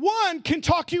no one can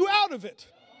talk you out of it.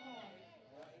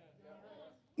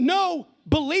 No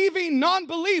believing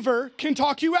non-believer can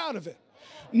talk you out of it.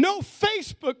 No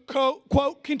Facebook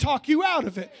quote can talk you out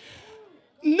of it.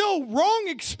 No wrong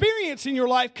experience in your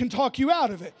life can talk you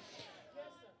out of it.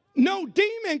 No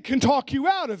demon can talk you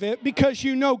out of it, because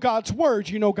you know God's word,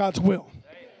 you know God's will.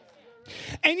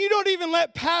 And you don't even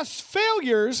let past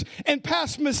failures and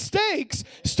past mistakes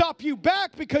stop you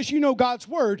back, because you know God's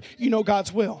word, you know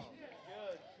God's will.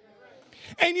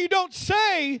 And you don't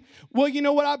say, well, you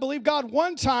know what, I believed God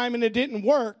one time and it didn't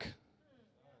work,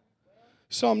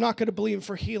 so I'm not going to believe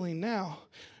for healing now.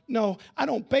 No, I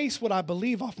don't base what I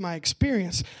believe off my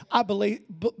experience. I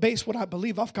base what I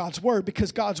believe off God's word,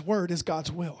 because God's word is God's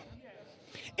will.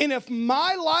 And if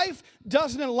my life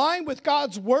doesn't align with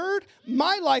God's word,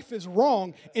 my life is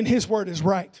wrong and his word is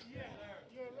right.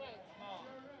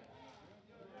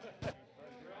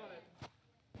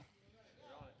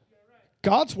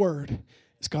 God's word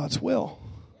is God's will.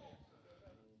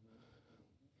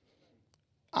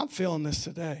 I'm feeling this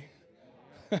today.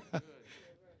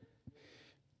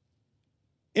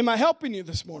 Am I helping you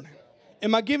this morning?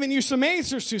 Am I giving you some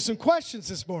answers to some questions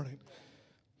this morning?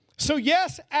 So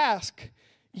yes, ask.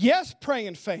 Yes, pray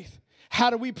in faith. How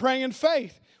do we pray in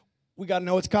faith? We got to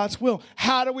know it's God's will.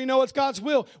 How do we know it's God's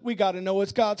will? We got to know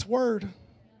it's God's word.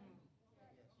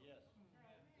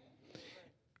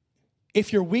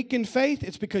 If you're weak in faith,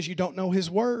 it's because you don't know his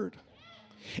word.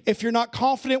 If you're not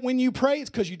confident when you pray, it's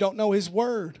because you don't know his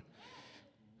word.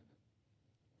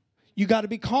 You got to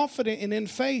be confident and in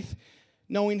faith,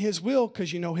 knowing his will,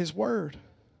 because you know his word.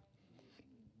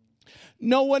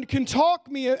 No one can talk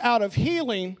me out of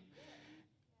healing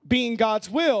being God's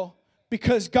will,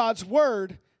 because God's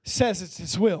word says it's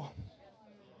his will.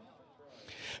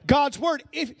 God's word,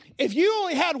 if you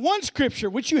only had one scripture,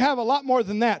 which you have a lot more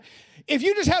than that, if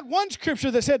you just had one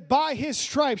scripture that said, by his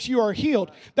stripes you are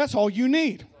healed, that's all you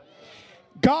need.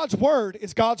 God's word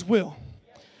is God's will.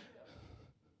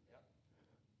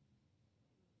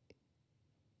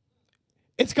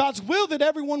 It's God's will that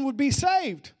everyone would be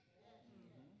saved.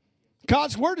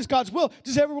 God's word is God's will.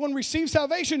 Does everyone receive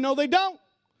salvation? No, they don't.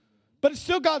 But it's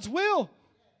still God's will.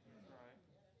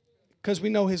 Because we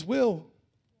know his will,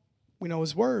 we know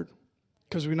his word.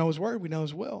 Because we know his word, we know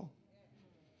his will.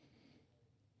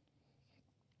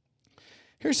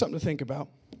 Here's something to think about.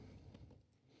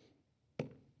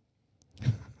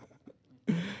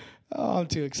 Oh, I'm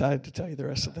too excited to tell you the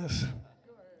rest of this.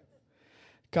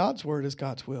 God's word is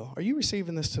God's will. Are you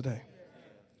receiving this today?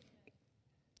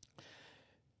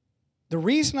 The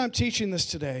reason I'm teaching this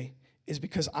today is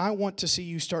because I want to see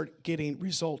you start getting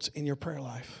results in your prayer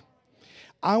life.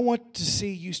 I want to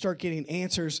see you start getting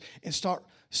answers and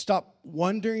stop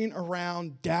wandering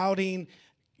around, doubting,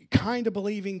 kind of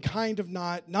believing, kind of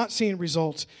not seeing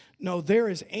results. No, there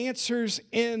is answers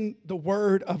in the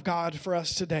word of God for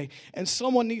us today. And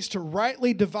someone needs to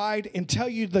rightly divide and tell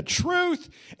you the truth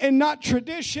and not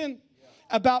tradition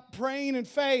about praying and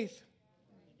faith.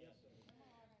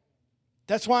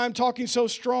 That's why I'm talking so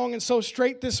strong and so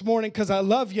straight this morning, because I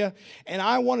love you and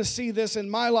I want to see this in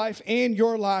my life and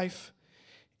your life.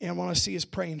 And I want to see us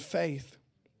praying faith.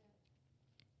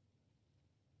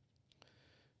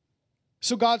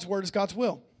 So God's word is God's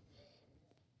will.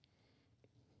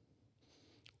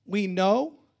 We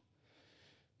know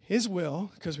his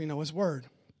will because we know his word.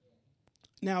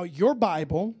 Now, your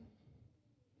Bible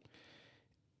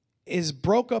is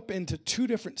broke up into two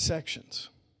different sections.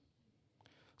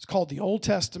 It's called the Old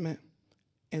Testament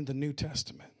and the New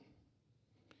Testament.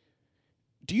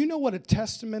 Do you know what a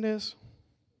testament is?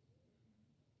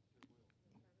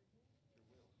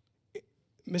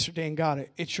 Mr. Dan got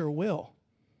it. It's your will.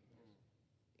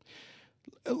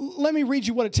 Let me read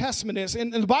you what a testament is.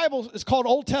 In the Bible, it's called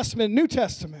Old Testament and New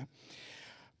Testament.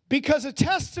 Because a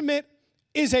testament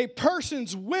is a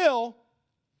person's will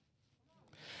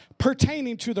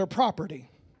pertaining to their property.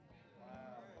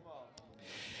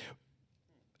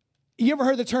 You ever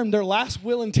heard the term their last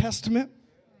will and testament?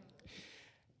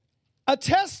 A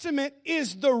testament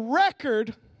is the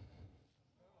record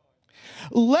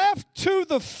left to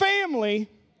the family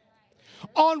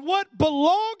on what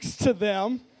belongs to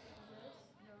them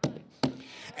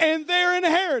and their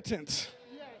inheritance.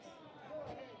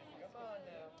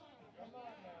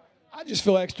 I just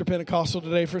feel extra Pentecostal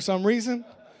today for some reason.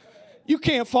 You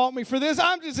can't fault me for this.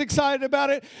 I'm just excited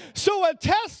about it. So a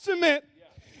testament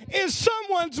is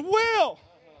someone's will.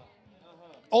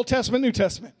 Old Testament, New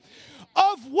Testament.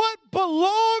 Of what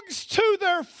belongs to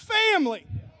their family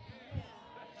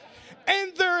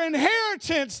and their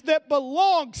inheritance that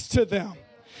belongs to them.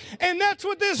 And that's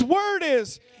what this word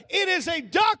is. It is a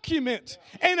document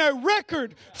and a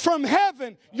record from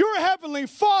heaven. Your heavenly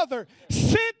Father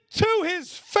sent to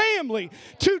his family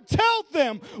to tell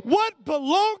them what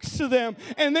belongs to them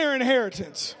and their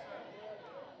inheritance.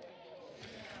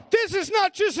 This is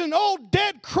not just an old,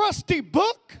 dead, crusty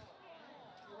book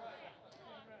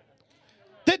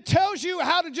that tells you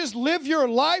how to just live your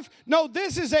life. No,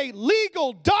 this is a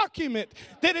legal document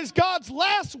that is God's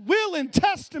last will and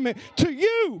testament to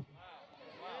you.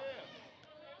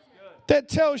 That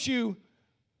tells you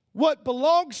what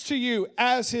belongs to you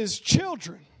as his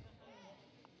children.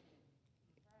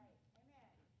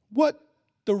 What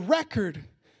the record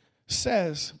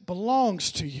says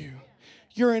belongs to you.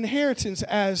 Your inheritance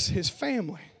as his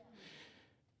family.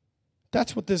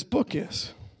 That's what this book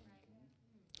is.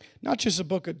 Not just a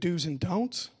book of do's and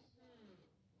don'ts.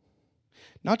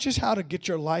 Not just how to get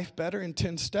your life better in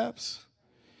 10 steps.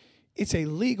 It's a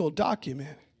legal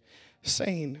document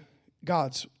saying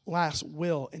God's last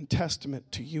will and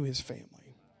testament to you, his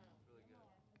family.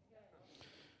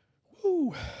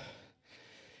 Woo.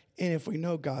 And if we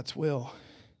know God's will,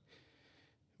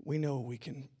 we know we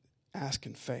can ask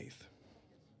in faith.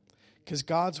 Because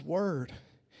God's word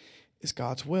is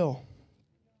God's will.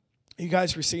 Are you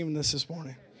guys receiving this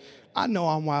morning? I know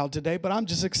I'm wild today, but I'm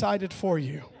just excited for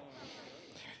you.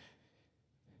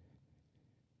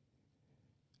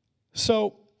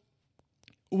 So,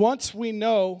 once we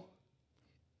know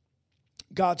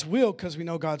God's will, because we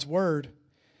know God's word,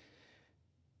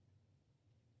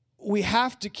 we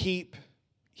have to keep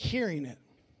hearing it.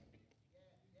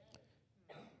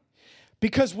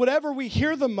 Because whatever we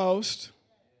hear the most,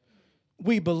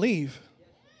 we believe.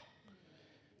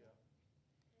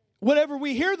 Whatever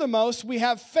we hear the most, we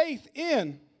have faith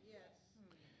in.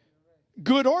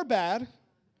 Good or bad,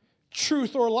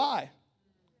 truth or lie.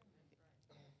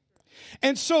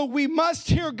 And so we must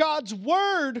hear God's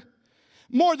word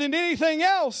more than anything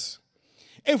else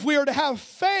if we are to have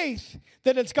faith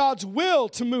that it's God's will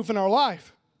to move in our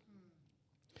life.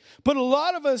 But a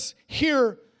lot of us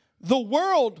hear the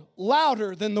world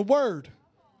louder than the word.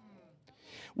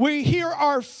 We hear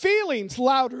our feelings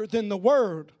louder than the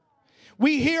word.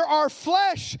 We hear our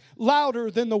flesh louder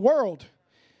than the world.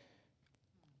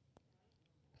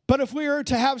 But if we are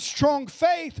to have strong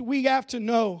faith, we have to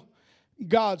know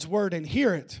God's word and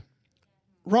hear it.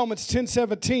 Romans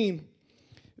 10:17,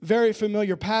 very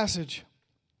familiar passage.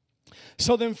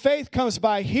 So then faith comes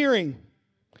by hearing,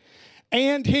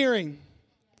 and hearing,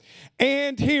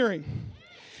 and hearing,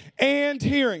 and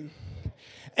hearing,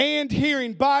 and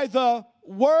hearing by the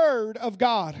word of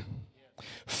God.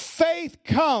 Faith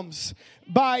comes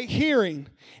by hearing,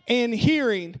 and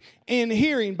hearing, and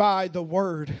hearing by the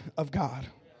word of God.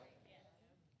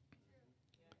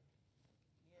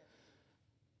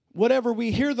 Whatever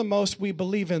we hear the most, we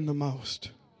believe in the most.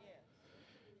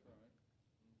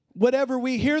 Whatever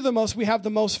we hear the most, we have the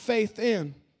most faith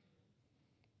in.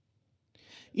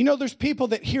 You know, there's people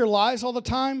that hear lies all the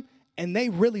time, and they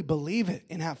really believe it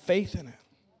and have faith in it.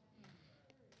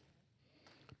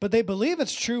 But they believe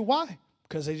it's true. Why?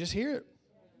 Because they just hear it.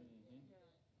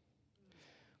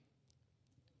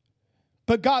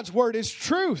 But God's word is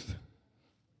truth.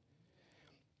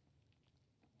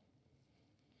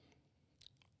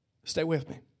 Stay with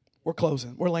me. We're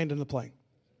closing. We're landing the plane.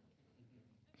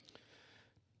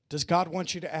 Does God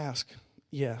want you to ask?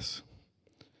 Yes.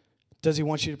 Does he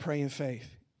want you to pray in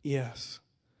faith? Yes.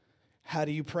 How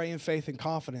do you pray in faith and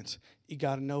confidence? You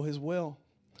got to know his will.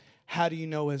 How do you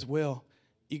know his will?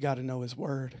 You got to know his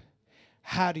word.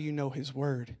 How do you know his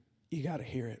word? You got to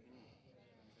hear it.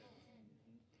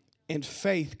 And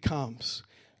faith comes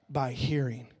by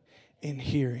hearing and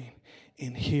hearing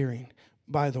and hearing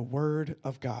by the word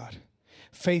of God.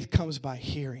 Faith comes by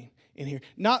hearing and hearing.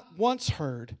 Not once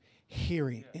heard,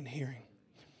 hearing and hearing.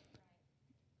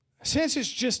 Since it's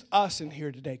just us in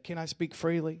here today, can I speak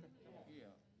freely?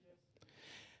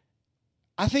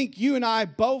 I think you and I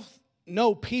both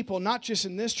know people, not just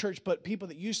in this church, but people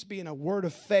that used to be in a word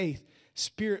of faith,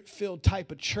 spirit-filled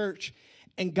type of church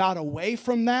and got away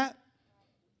from that.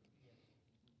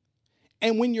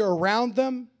 And when you're around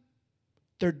them,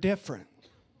 they're different.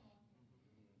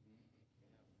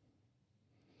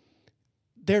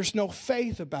 There's no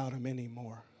faith about them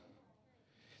anymore.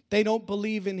 They don't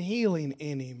believe in healing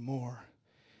anymore.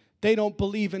 They don't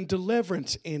believe in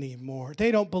deliverance anymore.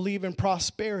 They don't believe in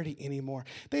prosperity anymore.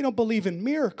 They don't believe in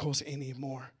miracles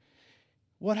anymore.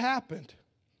 What happened?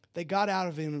 They got out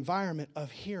of an environment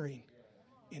of hearing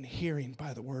and hearing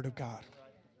by the word of God.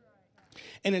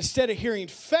 And instead of hearing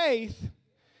faith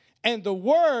and the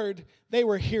word, they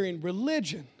were hearing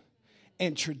religion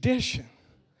and tradition.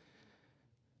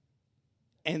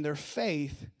 And their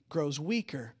faith grows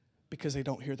weaker because they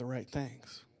don't hear the right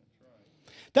things.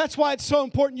 That's why it's so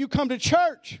important you come to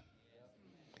church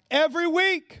every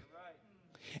week.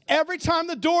 Every time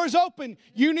the door is open,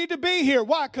 you need to be here.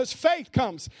 Why? Because faith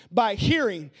comes by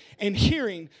hearing and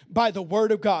hearing by the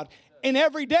word of God. And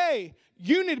every day,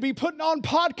 you need to be putting on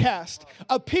podcasts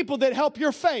of people that help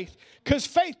your faith. Because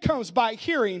faith comes by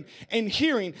hearing and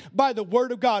hearing by the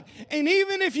word of God. And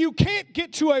even if you can't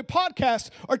get to a podcast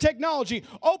or technology,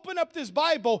 open up this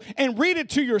Bible and read it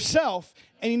to yourself.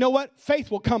 And you know what? Faith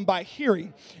will come by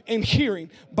hearing and hearing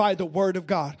by the word of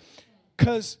God.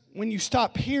 Because when you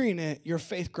stop hearing it, your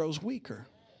faith grows weaker.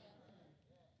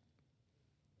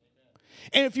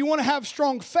 And if you want to have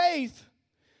strong faith,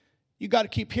 you got to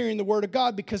keep hearing the word of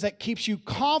God, because that keeps you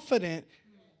confident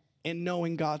in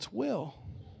knowing God's will.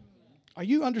 Are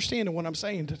you understanding what I'm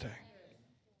saying today?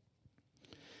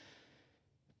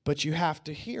 But you have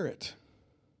to hear it.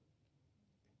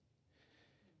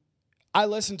 I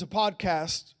listen to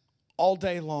podcasts all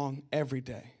day long, every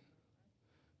day.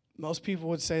 Most people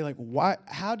would say, like, why?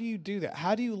 How do you do that?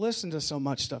 How do you listen to so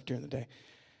much stuff during the day?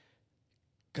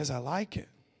 Because I like it.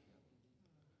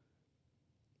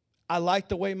 I like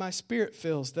the way my spirit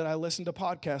feels that I listen to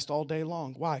podcasts all day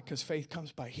long. Why? Because faith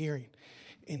comes by hearing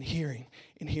and hearing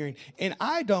and hearing. And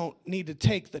I don't need to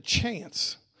take the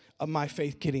chance of my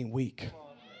faith getting weak.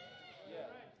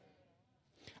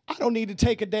 I don't need to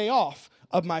take a day off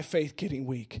of my faith getting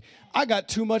weak. I got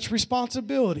too much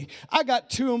responsibility. I got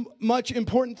too much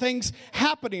important things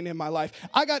happening in my life.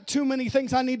 I got too many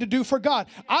things I need to do for God.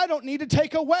 I don't need to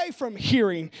take away from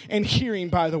hearing and hearing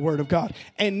by the word of God.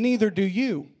 And neither do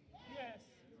you.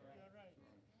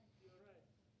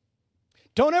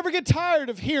 Don't ever get tired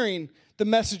of hearing the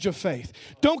message of faith.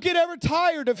 Don't get ever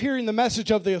tired of hearing the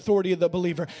message of the authority of the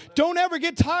believer. Don't ever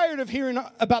get tired of hearing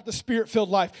about the Spirit-filled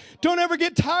life. Don't ever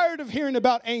get tired of hearing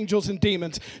about angels and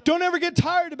demons. Don't ever get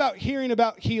tired about hearing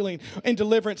about healing and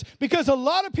deliverance, because a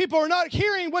lot of people are not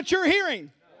hearing what you're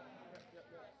hearing.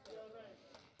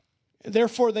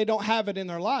 Therefore, they don't have it in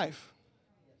their life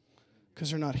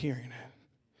because they're not hearing it.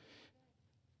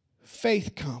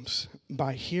 Faith comes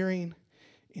by hearing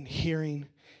and hearing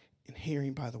and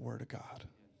hearing by the Word of God.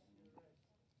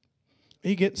 Are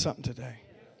you getting something today?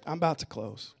 I'm about to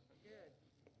close.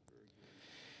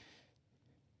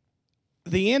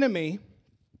 The enemy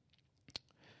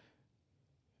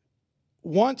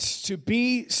wants to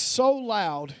be so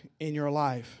loud in your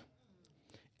life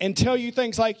and tell you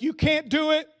things like, you can't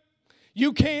do it,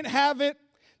 you can't have it,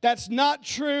 that's not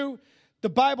true. The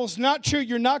Bible's not true.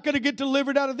 You're not going to get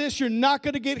delivered out of this. You're not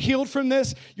going to get healed from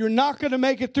this. You're not going to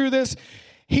make it through this.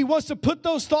 He wants to put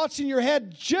those thoughts in your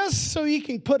head just so he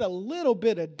can put a little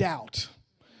bit of doubt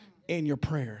in your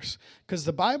prayers. Because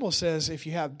the Bible says if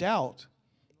you have doubt,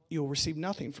 you'll receive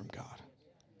nothing from God.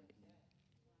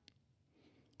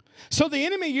 So the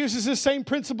enemy uses this same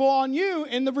principle on you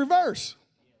in the reverse.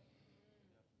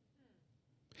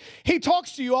 He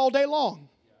talks to you all day long.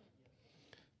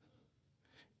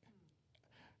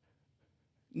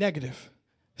 Negative.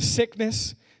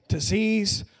 Sickness,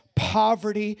 disease,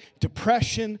 poverty,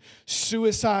 depression,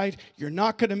 suicide. You're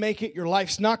not going to make it. Your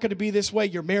life's not going to be this way.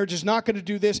 Your marriage is not going to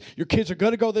do this. Your kids are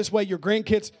going to go this way. Your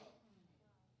grandkids.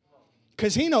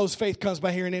 Because he knows faith comes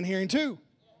by hearing and hearing too.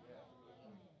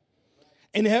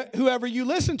 And whoever you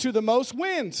listen to the most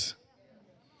wins.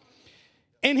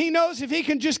 And he knows if he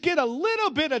can just get a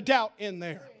little bit of doubt in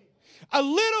there, a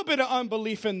little bit of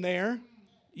unbelief in there,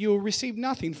 you will receive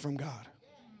nothing from God.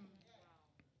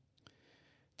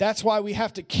 That's why we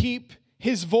have to keep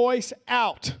his voice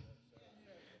out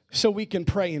so we can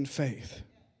pray in faith.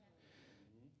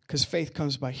 Because faith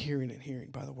comes by hearing and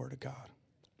hearing by the Word of God.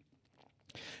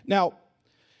 Now,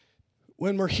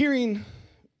 when we're hearing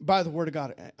by the Word of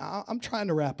God, I'm trying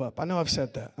to wrap up. I know I've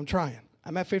said that. I'm trying.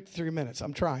 I'm at 53 minutes.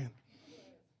 I'm trying.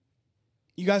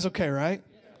 You guys okay, right?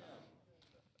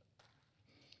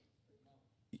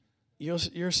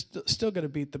 You're still going to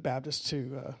beat the Baptists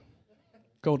to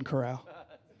Golden Corral.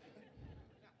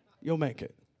 You'll make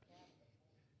it.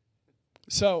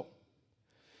 So,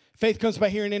 faith comes by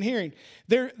hearing and hearing.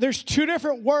 There's two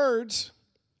different words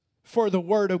for the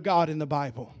Word of God in the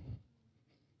Bible.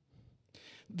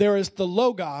 There is the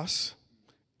Logos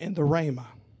and the Rhema.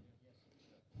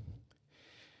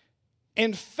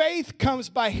 And faith comes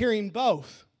by hearing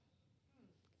both.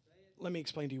 Let me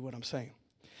explain to you what I'm saying.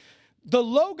 The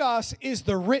Logos is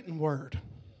the written word.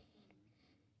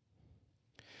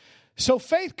 So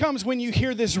faith comes when you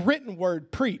hear this written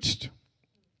word preached.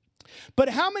 But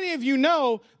how many of you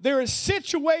know there are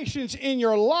situations in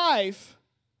your life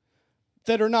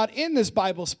that are not in this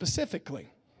Bible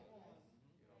specifically?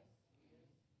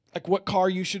 Like what car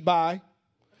you should buy,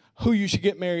 who you should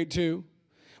get married to,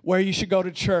 where you should go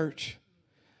to church.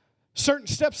 Certain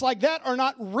steps like that are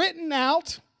not written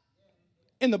out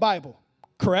in the Bible,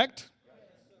 correct?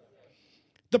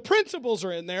 The principles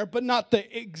are in there, but not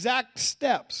the exact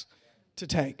steps to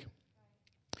take.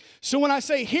 So when I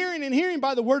say hearing and hearing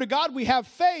by the Word of God, we have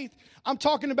faith. I'm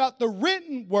talking about the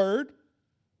written word,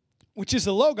 which is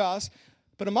the Logos,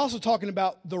 but I'm also talking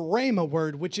about the Rhema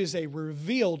word, which is a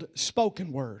revealed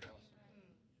spoken word.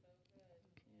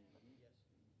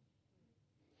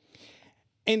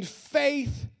 And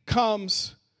faith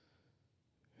comes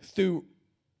through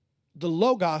the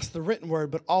Logos, the written word,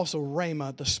 but also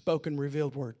Rhema, the spoken,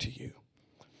 revealed word to you.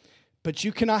 But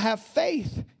you cannot have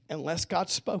faith unless God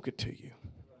spoke it to you.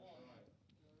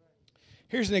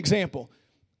 Here's an example.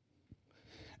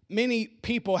 Many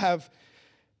people have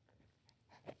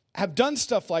done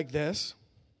stuff like this.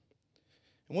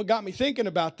 And what got me thinking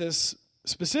about this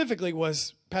specifically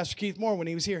was Pastor Keith Moore, when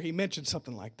he was here, he mentioned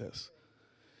something like this.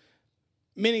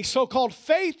 Many so-called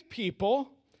faith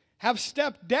people have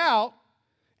stepped out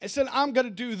and said, I'm going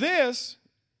to do this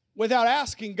without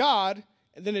asking God,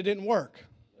 and then it didn't work.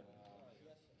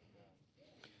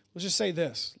 Let's just say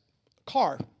this.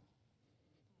 Car. You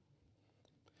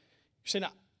say,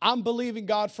 now, I'm believing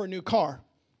God for a new car.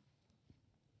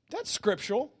 That's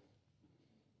scriptural.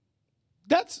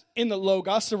 That's in the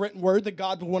Logos, the written word, that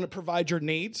God will want to provide your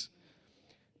needs.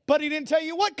 But he didn't tell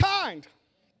you what kind.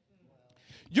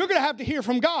 You're going to have to hear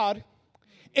from God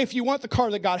if you want the car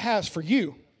that God has for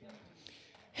you.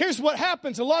 Here's what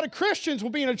happens. A lot of Christians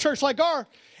will be in a church like ours,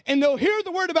 and they'll hear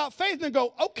the word about faith, and they'll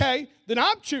go, okay, then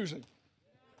I'm choosing.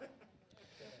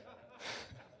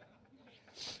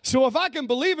 So if I can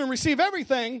believe and receive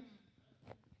everything,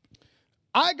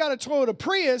 I got a Toyota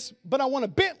Prius, but I want a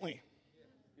Bentley.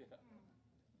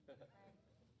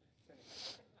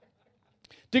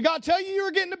 Did God tell you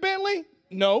were getting a Bentley?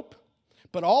 Nope.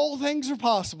 But all things are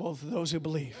possible for those who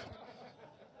believe.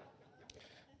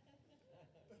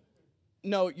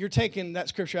 No, you're taking that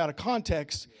scripture out of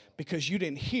context because you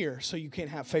didn't hear, so you can't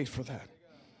have faith for that.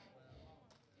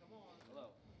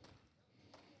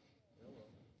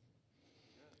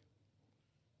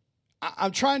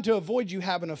 I'm trying to avoid you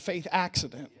having a faith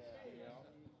accident.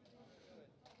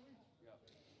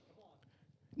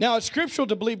 Now, it's scriptural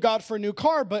to believe God for a new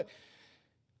car, but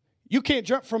you can't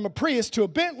jump from a Prius to a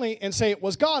Bentley and say it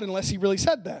was God unless he really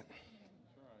said that.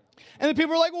 And then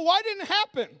people are like, well, why didn't it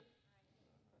happen?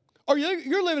 Or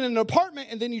you're living in an apartment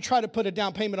and then you try to put a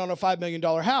down payment on a $5 million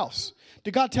house.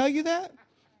 Did God tell you that?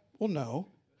 Well, no.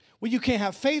 Well, you can't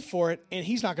have faith for it, and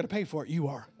he's not going to pay for it. You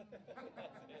are.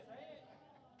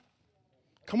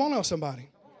 Come on now, somebody.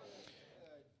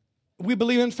 We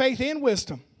believe in faith and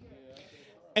wisdom.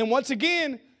 And once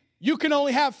again, you can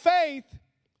only have faith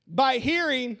by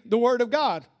hearing the word of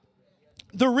God,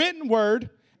 the written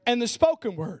word and the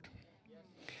spoken word.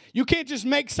 You can't just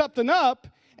make something up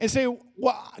and say,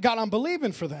 well, God, I'm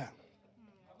believing for that.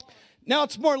 Now,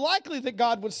 it's more likely that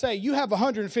God would say, you have a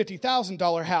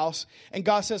 $150,000 house, and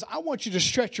God says, I want you to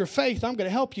stretch your faith. I'm going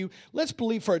to help you. Let's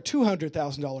believe for a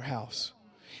 $200,000 house.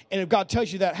 And if God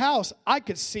tells you that house, I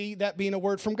could see that being a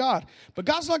word from God. But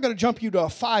God's not going to jump you to a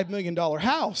 $5 million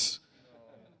house.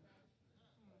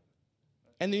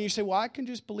 And then you say, well, I can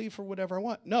just believe for whatever I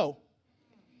want. No.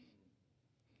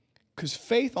 Because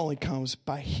faith only comes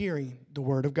by hearing the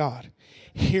word of God.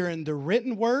 Hearing the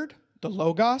written word, the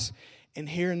Logos, and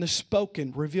hearing the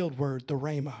spoken, revealed word, the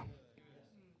Rhema.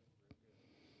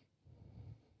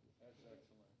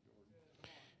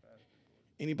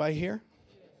 Anybody here?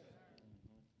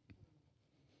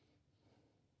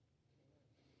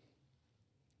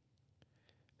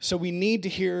 So we need to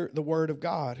hear the word of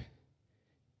God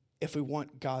if we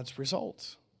want God's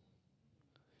results.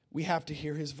 We have to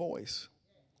hear his voice.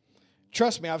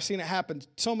 Trust me, I've seen it happen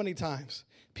so many times.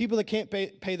 People that can't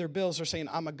pay their bills are saying,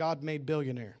 I'm a God-made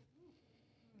billionaire.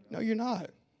 No, you're not.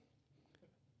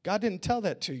 God didn't tell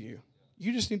that to you.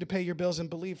 You just need to pay your bills and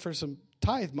believe for some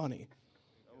tithe money.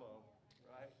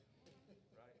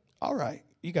 All right.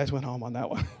 You guys went home on that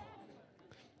one.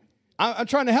 I'm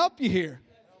trying to help you here.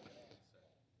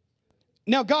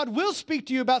 Now, God will speak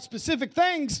to you about specific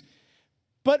things,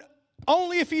 but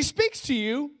only if he speaks to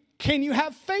you can you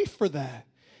have faith for that.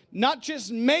 Not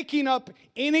just making up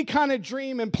any kind of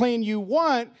dream and plan you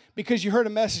want because you heard a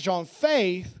message on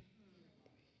faith.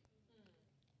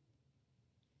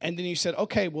 And then you said,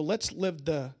 okay, well, let's live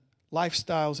the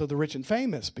lifestyles of the rich and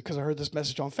famous because I heard this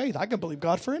message on faith. I can believe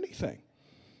God for anything.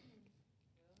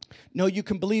 No, you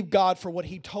can believe God for what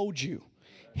he told you.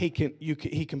 He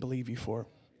can believe you for.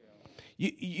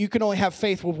 You can only have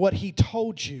faith with what he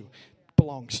told you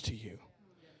belongs to you.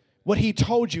 What he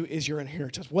told you is your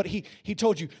inheritance. What he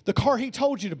told you, the car he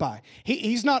told you to buy.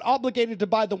 He's not obligated to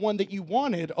buy the one that you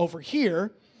wanted over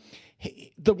here.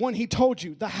 The one he told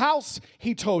you, the house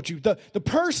he told you, the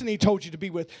person he told you to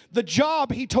be with, the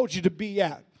job he told you to be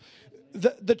at,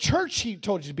 the church he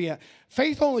told you to be at.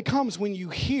 Faith only comes when you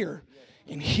hear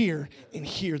and hear and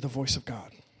hear the voice of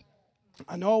God.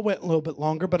 I know I went a little bit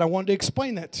longer, but I wanted to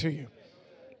explain that to you.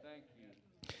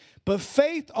 But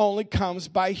faith only comes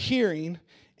by hearing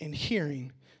and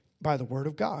hearing by the word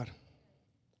of God.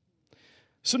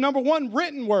 So number one,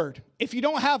 written word. If you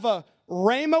don't have a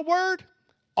rhema word,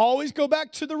 always go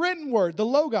back to the written word, the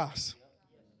Logos.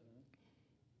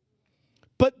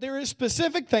 But there is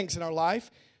specific things in our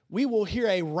life. We will hear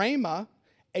a rhema,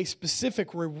 a specific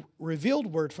revealed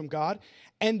word from God,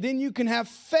 and then you can have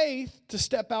faith to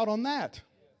step out on that.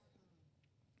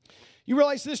 You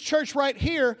realize this church right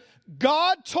here,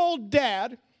 God told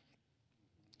Dad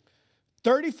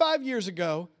 35 years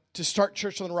ago to start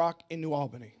Church on the Rock in New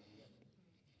Albany.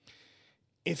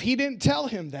 If he didn't tell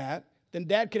him that, then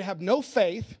Dad could have no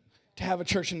faith to have a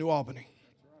church in New Albany.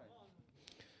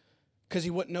 Because he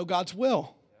wouldn't know God's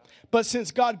will. But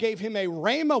since God gave him a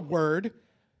rhema word,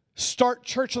 start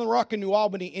Church on the Rock in New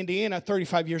Albany, Indiana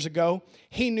 35 years ago,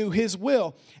 he knew his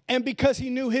will. And because he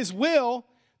knew his will,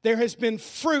 there has been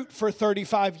fruit for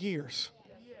 35 years.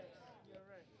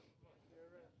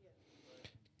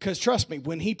 Because trust me,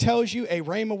 when he tells you a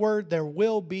rhema word, there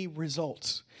will be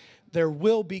results. There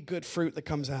will be good fruit that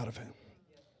comes out of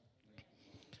it.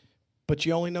 But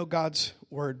you only know God's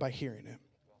word by hearing it.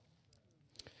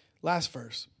 Last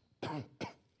verse. 1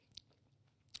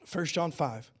 John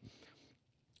 5,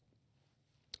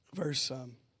 verse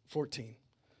 14.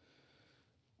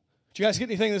 Did you guys get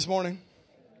anything this morning?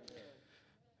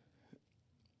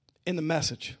 In the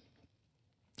message.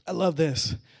 I love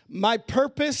this. My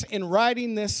purpose in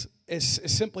writing this is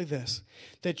simply this,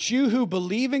 that you who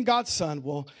believe in God's Son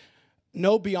will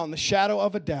know beyond the shadow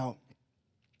of a doubt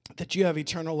that you have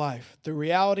eternal life, the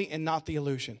reality and not the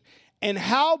illusion. And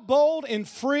how bold and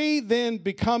free then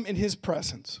become in his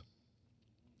presence.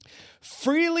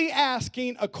 Freely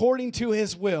asking according to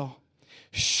his will,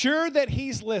 sure that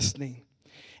he's listening.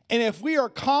 And if we are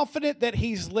confident that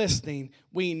he's listening,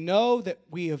 we know that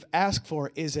we have asked for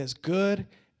is as good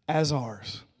as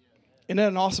ours. Isn't that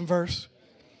an awesome verse?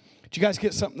 Did you guys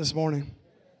get something this morning?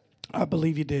 I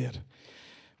believe you did.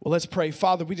 Well, let's pray.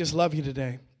 Father, we just love you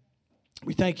today.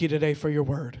 We thank you today for your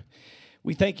word.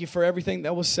 We thank you for everything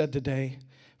that was said today,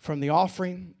 from the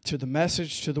offering to the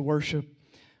message to the worship.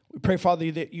 We pray,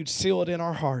 Father, that you'd seal it in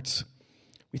our hearts.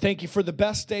 We thank you for the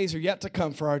best days are yet to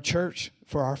come for our church,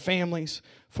 for our families,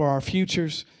 for our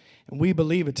futures, and we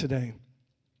believe it today.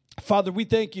 Father, we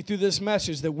thank you through this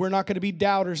message that we're not going to be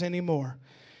doubters anymore.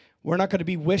 We're not going to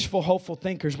be wishful, hopeful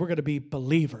thinkers. We're going to be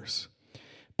believers,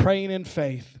 praying in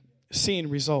faith, seeing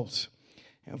results.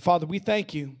 And Father, we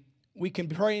thank you. We can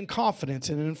pray in confidence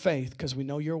and in faith because we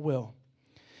know your will.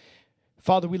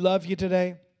 Father, we love you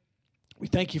today. We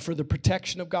thank you for the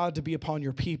protection of God to be upon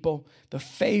your people, the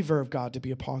favor of God to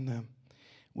be upon them.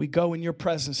 We go in your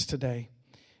presence today.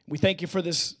 We thank you for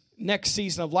this next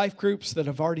season of life groups that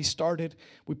have already started.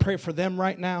 We pray for them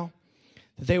right now,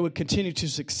 that they would continue to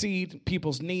succeed,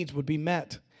 people's needs would be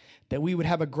met, that we would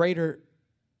have a greater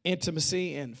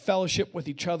intimacy and fellowship with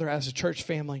each other as a church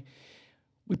family.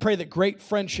 We pray that great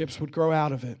friendships would grow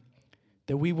out of it,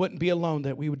 that we wouldn't be alone,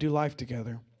 that we would do life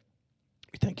together.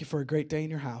 We thank you for a great day in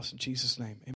your house. In Jesus' name, amen.